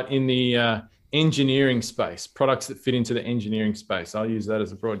a site in the engineering space, products that fit into the engineering space. I'll use that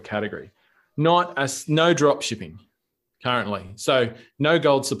as a broad category. No drop shipping currently. So no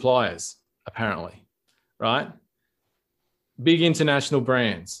gold suppliers, apparently, right? big international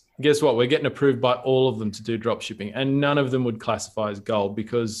brands. Guess what? We're getting approved by all of them to do drop shipping, and none of them would classify as gold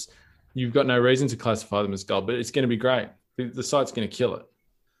because you've got no reason to classify them as gold, but it's going to be great. The site's going to kill it,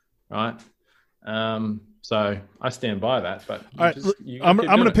 right? So I stand by that. But I'm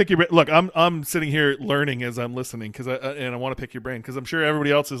going to pick your brain. Look, I'm sitting here learning as I'm listening and I want to pick your brain because I'm sure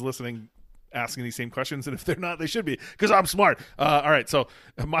everybody else is listening, asking these same questions, and if they're not, they should be because I'm smart. All right, so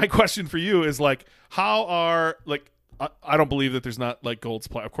my question for you is like, how are like. I don't believe that there's not like gold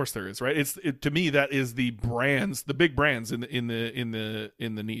supply. Of course there is, right? To me that is the brands, the big brands in the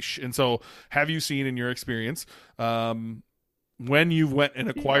niche. And so, have you seen in your experience when you've went and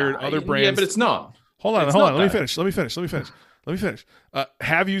acquired other brands? Yeah, but it's not. Hold on. Let me finish.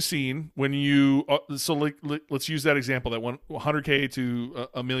 Have you seen when you let's use that example that 100K to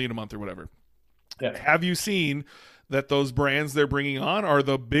a million a month or whatever. Yeah. Have you seen that those brands they're bringing on are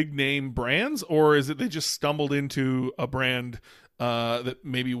the big name brands, or is it they just stumbled into a brand that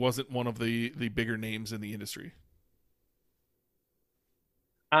maybe wasn't one of the bigger names in the industry?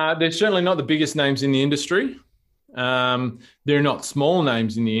 They're certainly not the biggest names in the industry. They're not small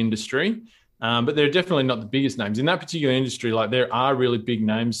names in the industry, but they're definitely not the biggest names in that particular industry. Like there are really big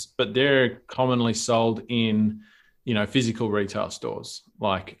names, but they're commonly sold in physical retail stores,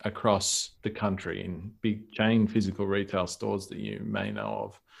 like across the country in big chain physical retail stores that you may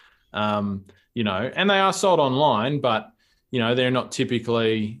know of, and they are sold online, but, they're not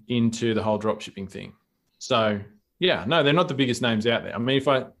typically into the whole drop shipping thing. So yeah, no, they're not the biggest names out there. I mean,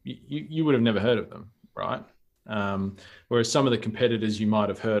 you would have never heard of them, right? Whereas some of the competitors you might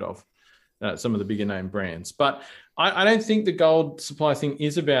have heard of, some of the bigger name brands, but I don't think the gold supply thing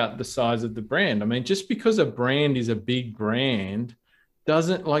is about the size of the brand. I mean, just because a brand is a big brand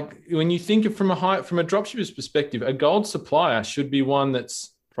doesn't, like, when you think of from a dropshipper's perspective, a gold supplier should be one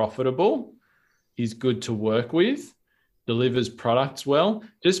that's profitable, is good to work with, delivers products well.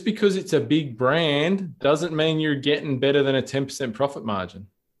 Just because it's a big brand doesn't mean you're getting better than a 10% profit margin.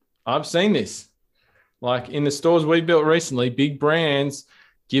 I've seen this. Like in the stores we built recently, big brands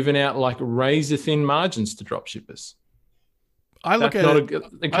giving out like razor thin margins to drop shippers. It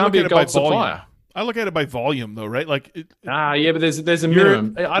can't be a gold supplier. I look at it by volume though, right? Like, but there's a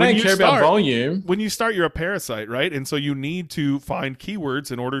minimum. I don't care about volume. When you start, you're a parasite, right? And so you need to find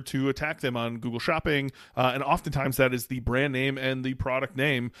keywords in order to attack them on Google Shopping. And oftentimes that is the brand name and the product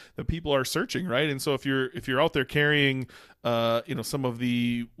name that people are searching, right? And so if you're out there carrying, some of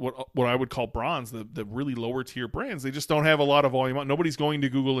the what I would call bronze, the really lower tier brands, they just don't have a lot of volume. Nobody's going to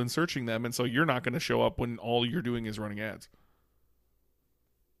Google and searching them, and so you're not going to show up when all you're doing is running ads.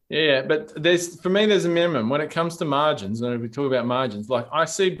 Yeah, but there's a minimum when it comes to margins. And we talk about margins, like I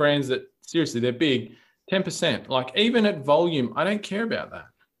see brands that seriously they're big, 10%. Like even at volume, I don't care about that.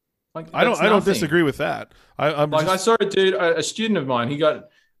 Like I don't disagree with that. I saw a dude, a student of mine. He got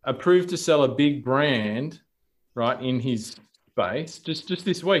approved to sell a big brand, right, in his space just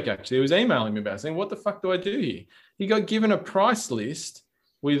this week. Actually, he was emailing me about it, saying, "What the fuck do I do here?" He got given a price list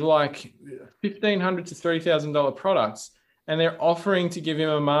with like $1,500 to $3,000 products. And they're offering to give him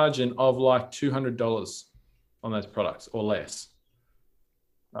a margin of like $200 on those products or less.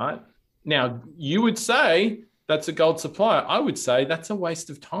 Right? Now, you would say that's a gold supplier. I would say that's a waste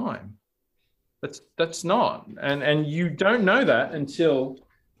of time. That's not. And you don't know that until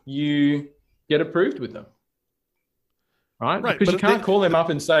you get approved with them. Right? Because you can't call them up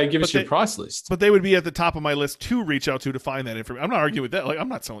and say, give us your price list. But they would be at the top of my list to reach out to find that information. I'm not arguing with that. Like, I'm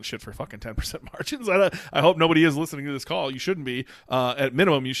not selling shit for fucking 10% margins. I hope nobody is listening to this call. You shouldn't be. At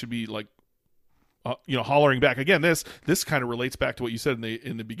minimum, you should be like, hollering back. Again, this kind of relates back to what you said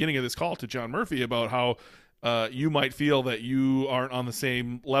in the beginning of this call to John Murphy about how you might feel that you aren't on the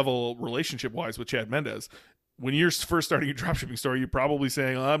same level relationship-wise with Chad Mendez. When you're first starting a dropshipping store, you're probably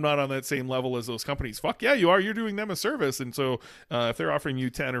saying, I'm not on that same level as those companies. Fuck yeah, you are. You're doing them a service. And so if they're offering you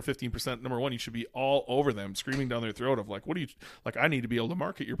 10 or 15%, number one, you should be all over them, screaming down their throat of like, I need to be able to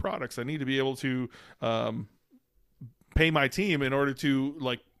market your products. I need to be able to pay my team in order to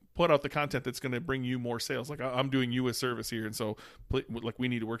like put out the content that's going to bring you more sales. Like I'm doing you a service here. And so like we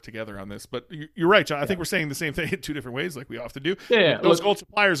need to work together on this, but you're right, John. I think we're saying the same thing in two different ways. Like we often do. Yeah. Those gold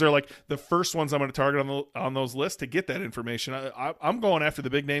suppliers are like the first ones I'm going to target on those lists to get that information. I'm going after the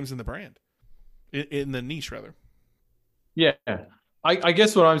big names in the brand in the niche rather. Yeah. I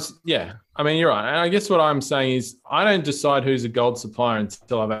guess I mean, you're right. And I guess what I'm saying is I don't decide who's a gold supplier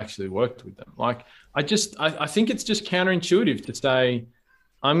until I've actually worked with them. Like I think it's just counterintuitive to say,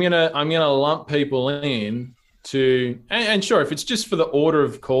 I'm gonna lump people in to, and sure, if it's just for the order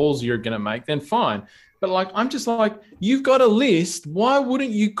of calls you're gonna make, then fine. But like, I'm just like, you've got a list. Why wouldn't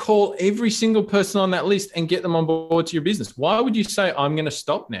you call every single person on that list and get them on board to your business? Why would you say, I'm going to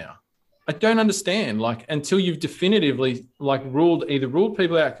stop now? I don't understand. Like, until you've definitively like ruled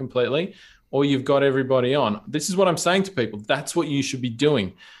people out completely, or you've got everybody on. This is what I'm saying to people. That's what you should be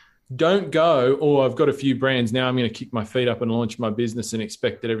doing. Don't go, oh, I've got a few brands. Now I'm going to kick my feet up and launch my business and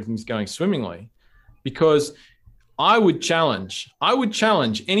expect that everything's going swimmingly. Because I would challenge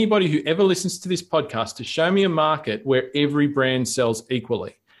anybody who ever listens to this podcast to show me a market where every brand sells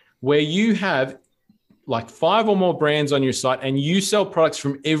equally, where you have like 5 or more brands on your site and you sell products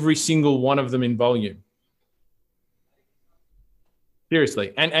from every single one of them in volume.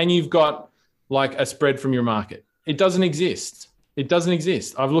 Seriously. And you've got like a spread from your market. It doesn't exist. It doesn't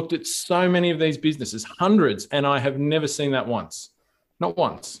exist. I've looked at so many of these businesses, hundreds, and I have never seen that once. Not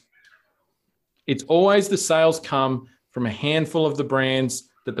once. It's always the sales come from a handful of the brands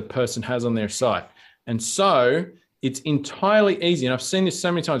that the person has on their site. And so it's entirely easy. And I've seen this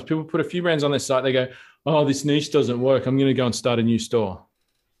so many times. People put a few brands on their site. They go, oh, this niche doesn't work. I'm going to go and start a new store.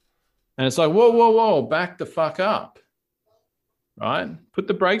 And it's like, whoa, back the fuck up, right? Put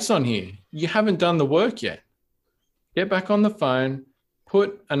the brakes on here. You haven't done the work yet. Get back on the phone,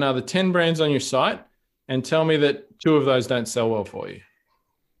 put another 10 brands on your site, and tell me that 2 of those don't sell well for you.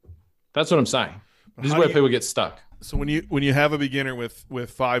 That's what I'm saying. This is where people get stuck. So when you have a beginner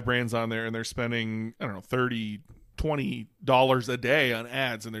with 5 brands on there and they're spending, I don't know, $30, $20 a day on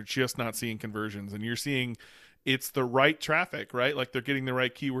ads and they're just not seeing conversions, and you're seeing it's the right traffic, right? Like they're getting the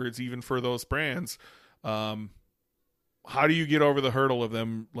right keywords even for those brands. How do you get over the hurdle of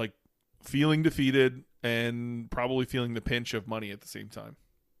them like feeling defeated and probably feeling the pinch of money at the same time?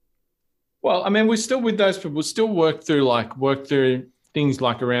 Well, I mean, we're still with those people. We'll still work through things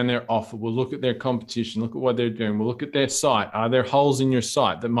like around their offer. We'll look at their competition, look at what they're doing. We'll look at their site. Are there holes in your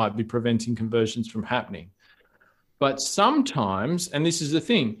site that might be preventing conversions from happening? But sometimes, and this is the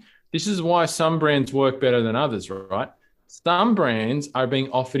thing, this is why some brands work better than others, right? Some brands are being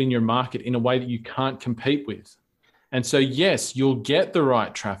offered in your market in a way that you can't compete with. And so, yes, you'll get the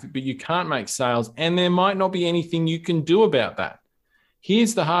right traffic, but you can't make sales, and there might not be anything you can do about that.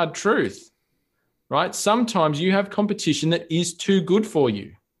 Here's the hard truth. Right? Sometimes you have competition that is too good for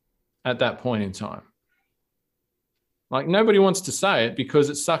you at that point in time. Like nobody wants to say it because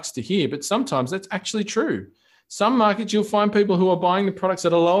it sucks to hear, but sometimes that's actually true. Some markets you'll find people who are buying the products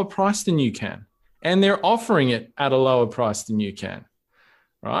at a lower price than you can, and they're offering it at a lower price than you can.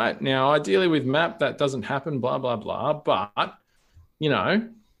 Right? Now, ideally with MAP, that doesn't happen, blah, blah, blah. But, you know,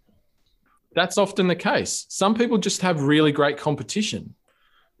 that's often the case. Some people just have really great competition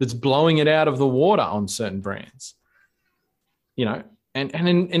that's blowing it out of the water on certain brands, you know, and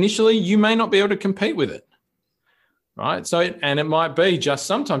initially you may not be able to compete with it, right? So, it might be just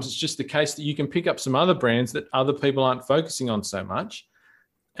sometimes it's just the case that you can pick up some other brands that other people aren't focusing on so much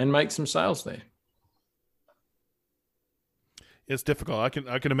and make some sales there. It's difficult.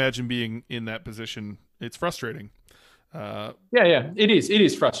 I can imagine being in that position. It's frustrating. Yeah, it is. It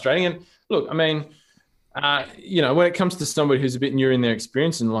is frustrating. And look, I mean, you know, when it comes to somebody who's a bit newer in their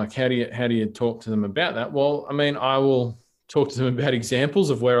experience and like, how do you talk to them about that? Well, I mean, I will talk to them about examples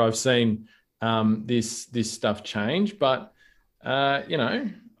of where I've seen this stuff change, but you know,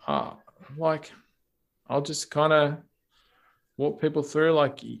 like I'll just kind of walk people through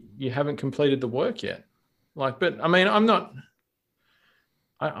like you haven't completed the work yet. Like, but I mean, I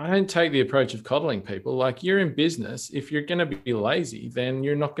don't take the approach of coddling people. Like you're in business. If you're going to be lazy, then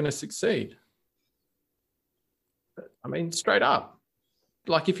you're not going to succeed. I mean, straight up,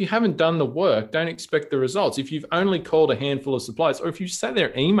 like if you haven't done the work, don't expect the results. If you've only called a handful of suppliers, or if you sat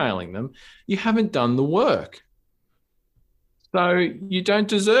there emailing them, you haven't done the work. So you don't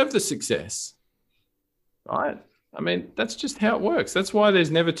deserve the success, right? I mean, that's just how it works. That's why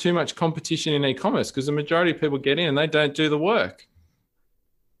there's never too much competition in e-commerce, because the majority of people get in and they don't do the work.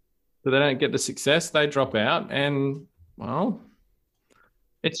 So they don't get the success, they drop out, and well,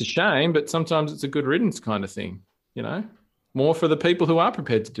 it's a shame, but sometimes it's a good riddance kind of thing. You know, more for the people who are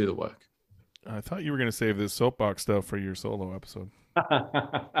prepared to do the work. I thought you were going to save this soapbox stuff for your solo episode.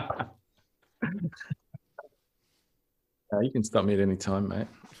 You can stop me at any time, mate.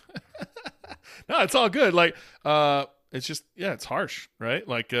 No, it's all good. Like, it's just, yeah, it's harsh, right?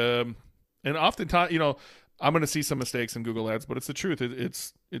 Like, and oftentimes, you know, I'm going to see some mistakes in Google Ads, but it's the truth.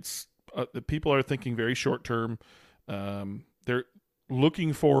 It's the people are thinking very short term. They're,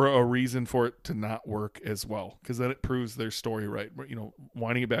 looking for a reason for it to not work as well, because then it proves their story right.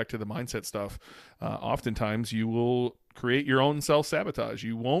 Winding it back to the mindset stuff, oftentimes you will create your own self-sabotage.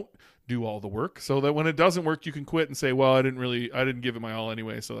 You won't do all the work, so that when it doesn't work, you can quit and say, well, I didn't give it my all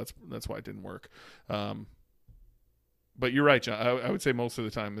anyway, so that's why it didn't work. But you're right, John. I would say most of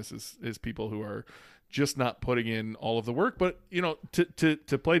the time this is people who are just not putting in all of the work. But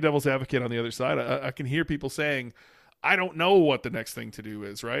to play devil's advocate on the other side, I can hear people saying, I don't know what the next thing to do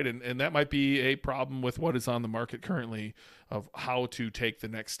is, right? And that might be a problem with what is on the market currently of how to take the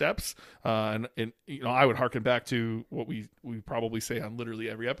next steps. And I would harken back to what we probably say on literally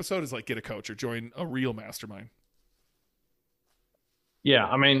every episode is like, get a coach or join a real mastermind. Yeah,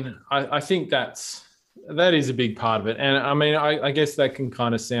 I mean, I think that is a big part of it. And I mean, I guess that can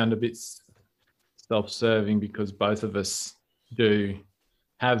kind of sound a bit self-serving because both of us do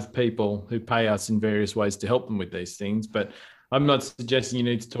have people who pay us in various ways to help them with these things. But I'm not suggesting you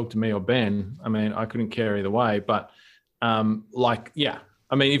need to talk to me or Ben. I mean, I couldn't care either way. But I mean,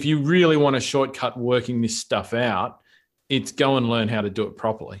 if you really want to shortcut working this stuff out, it's go and learn how to do it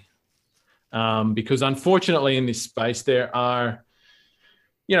properly. Because unfortunately in this space, there are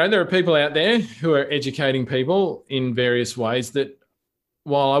people out there who are educating people in various ways that,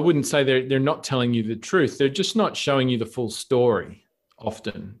 while I wouldn't say they're not telling you the truth, they're just not showing you the full story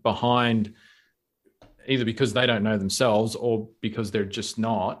often behind, either because they don't know themselves or because they're just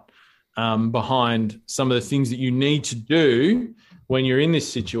not, behind some of the things that you need to do when you're in this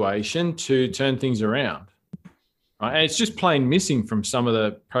situation to turn things around. Right? And it's just plain missing from some of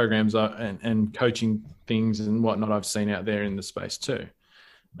the programs and coaching things and whatnot I've seen out there in the space too.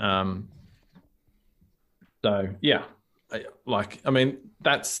 So yeah,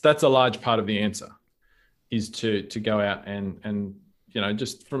 that's a large part of the answer, is to go out and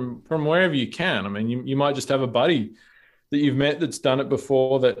just from wherever you can. I mean, you might just have a buddy that you've met that's done it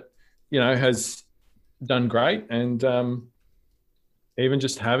before that, has done great. And even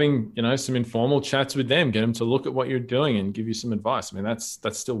just having, some informal chats with them, get them to look at what you're doing and give you some advice. I mean, that's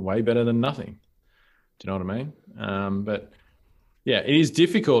still way better than nothing. Do you know what I mean? But yeah, it is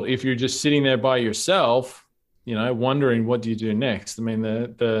difficult if you're just sitting there by yourself, wondering what do you do next. I mean,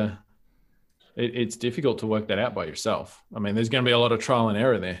 it's difficult to work that out by yourself. I mean, there's going to be a lot of trial and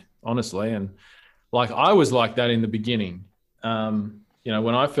error there, honestly. And I was like that in the beginning.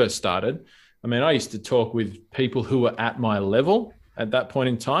 When I first started, I mean, I used to talk with people who were at my level at that point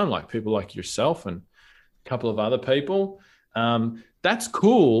in time, like people like yourself and a couple of other people. That's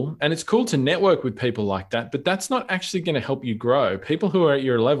cool. And it's cool to network with people like that, but that's not actually going to help you grow. People who are at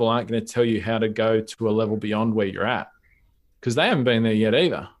your level aren't going to tell you how to go to a level beyond where you're at, because they haven't been there yet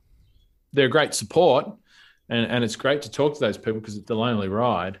either. They're great support, and it's great to talk to those people because it's a lonely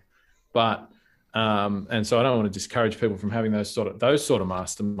ride. But and so I don't want to discourage people from having those sort of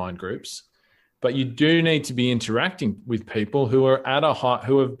mastermind groups. But you do need to be interacting with people who are at a high,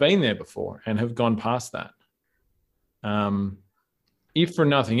 who have been there before and have gone past that. If for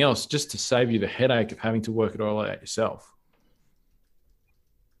nothing else, just to save you the headache of having to work it all out yourself.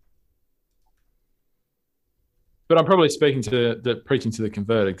 But I'm probably speaking to preaching to the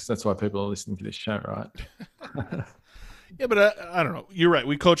converted, because that's why people are listening to this show, right? Yeah, but I don't know. You're right.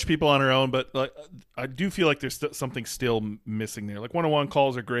 We coach people on our own, but I do feel like there's something still missing there. Like one-on-one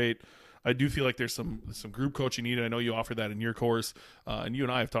calls are great. I do feel like there's some group coaching needed. I know you offer that in your course, and you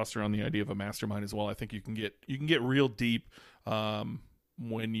and I have tossed around the idea of a mastermind as well. I think you can get real deep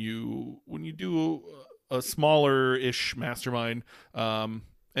when you do a smaller-ish mastermind.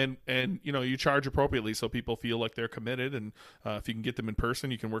 And you charge appropriately so people feel like they're committed. And if you can get them in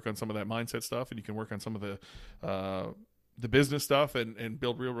person, you can work on some of that mindset stuff, and you can work on some of the business stuff and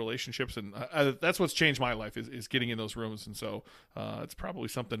build real relationships. And that's what's changed my life is getting in those rooms. And so it's probably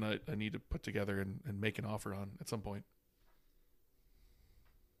something I need to put together and make an offer on at some point.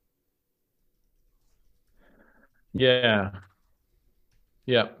 Yeah,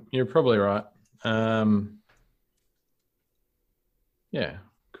 you're probably right. Yeah.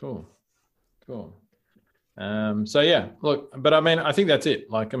 Cool. So yeah, look, but I mean, I think that's it.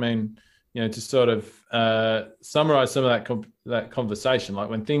 To sort of summarize some of that conversation, like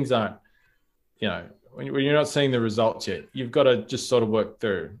when things aren't, when you're not seeing the results yet, you've got to just sort of work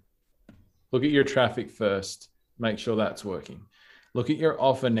through. Look at your traffic first, make sure that's working. Look at your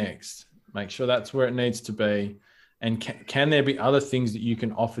offer next, make sure that's where it needs to be. And can there be other things that you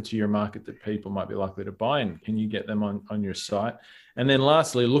can offer to your market that people might be likely to buy? And can you get them on your site? And then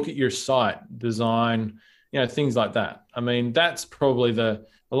lastly, look at your site design, things like that. I mean, that's probably a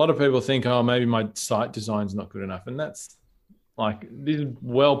lot of people think, oh, maybe my site design's not good enough. And that's this is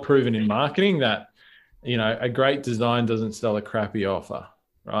well proven in marketing that a great design doesn't sell a crappy offer,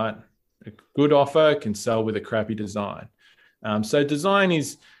 right? A good offer can sell with a crappy design. So design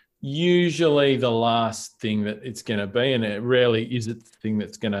is usually the last thing that it's going to be, and it rarely is it the thing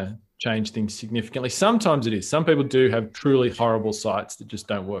that's going to change things significantly. Sometimes it is. Some people do have truly horrible sites that just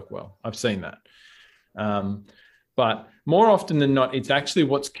don't work well. I've seen that. But more often than not, it's actually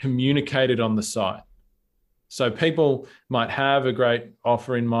what's communicated on the site. So people might have a great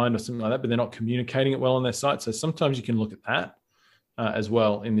offer in mind or something like that, but they're not communicating it well on their site. So sometimes you can look at that as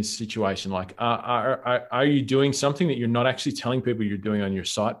well in this situation. Like, are you doing something that you're not actually telling people you're doing on your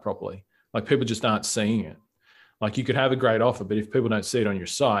site properly? Like, people just aren't seeing it. Like, you could have a great offer, but if people don't see it on your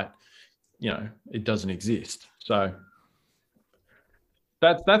site, it doesn't exist. So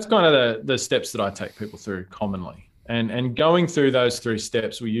that's kind of the steps that I take people through commonly. And going through those 3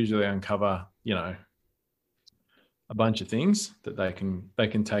 steps, we usually uncover, a bunch of things that they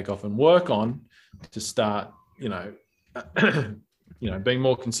can take off and work on to start, being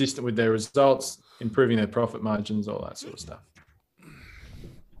more consistent with their results, improving their profit margins, all that sort of stuff.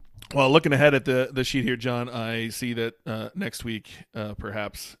 Well, looking ahead at the sheet here, John, I see that next week,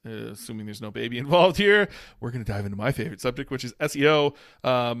 perhaps, assuming there's no baby involved here, we're going to dive into my favorite subject, which is SEO.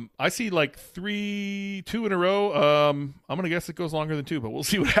 I see like 2 in a row. I'm going to guess it goes longer than 2, but we'll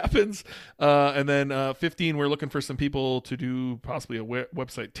see what happens. And then 15, we're looking for some people to do possibly a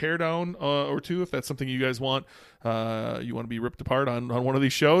website teardown or 2, if that's something you guys want. You want to be ripped apart on one of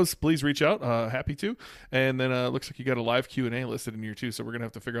these shows, please reach out. Happy to. And then looks like you got a live Q&A listed in here too, so we're gonna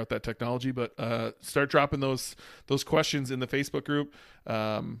have to figure out that technology, but start dropping those questions in the Facebook group,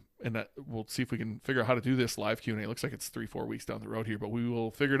 and we'll see if we can figure out how to do this live Q&A. It looks like it's 3-4 weeks down the road here, but we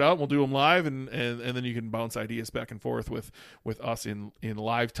will figure it out. We'll do them live, and then you can bounce ideas back and forth with us in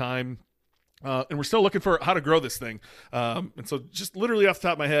live time. And we're still looking for how to grow this thing. And so just literally off the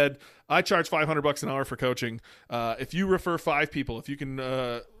top of my head, I charge $500 an hour for coaching. If you refer 5 people, if you can,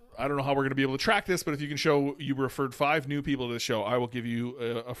 I don't know how we're going to be able to track this, but if you can show you referred 5 new people to the show, I will give you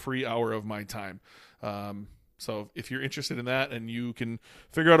a free hour of my time. So if you're interested in that, and you can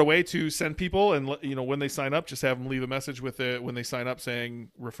figure out a way to send people, and when they sign up, just have them leave a message with it when they sign up saying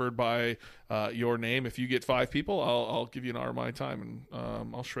referred by your name. If you get 5 people, I'll give you an hour of my time,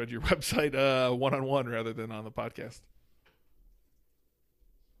 and I'll shred your website one-on-one rather than on the podcast.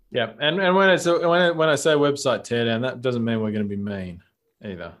 Yeah, and when I say website teardown, that doesn't mean we're going to be mean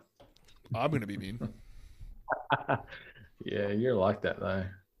either. I'm going to be mean. Yeah, you're like that though.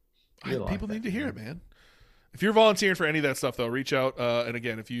 People need to hear it, man. If you're volunteering for any of that stuff, though, reach out. And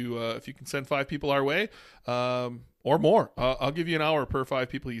again, if you can send 5 people our way, or more, I'll give you an hour per 5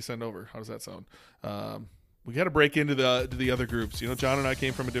 people you send over. How does that sound? We got to break into the other groups. John and I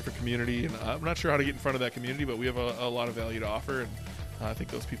came from a different community, and I'm not sure how to get in front of that community, but we have a lot of value to offer, and I think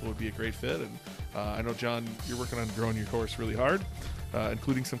those people would be a great fit. And I know, John, you're working on growing your course really hard,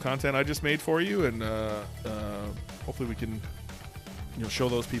 including some content I just made for you, and hopefully we can show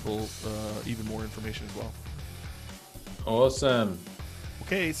those people even more information as well. Awesome.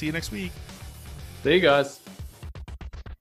 Okay, see you next week. See you guys.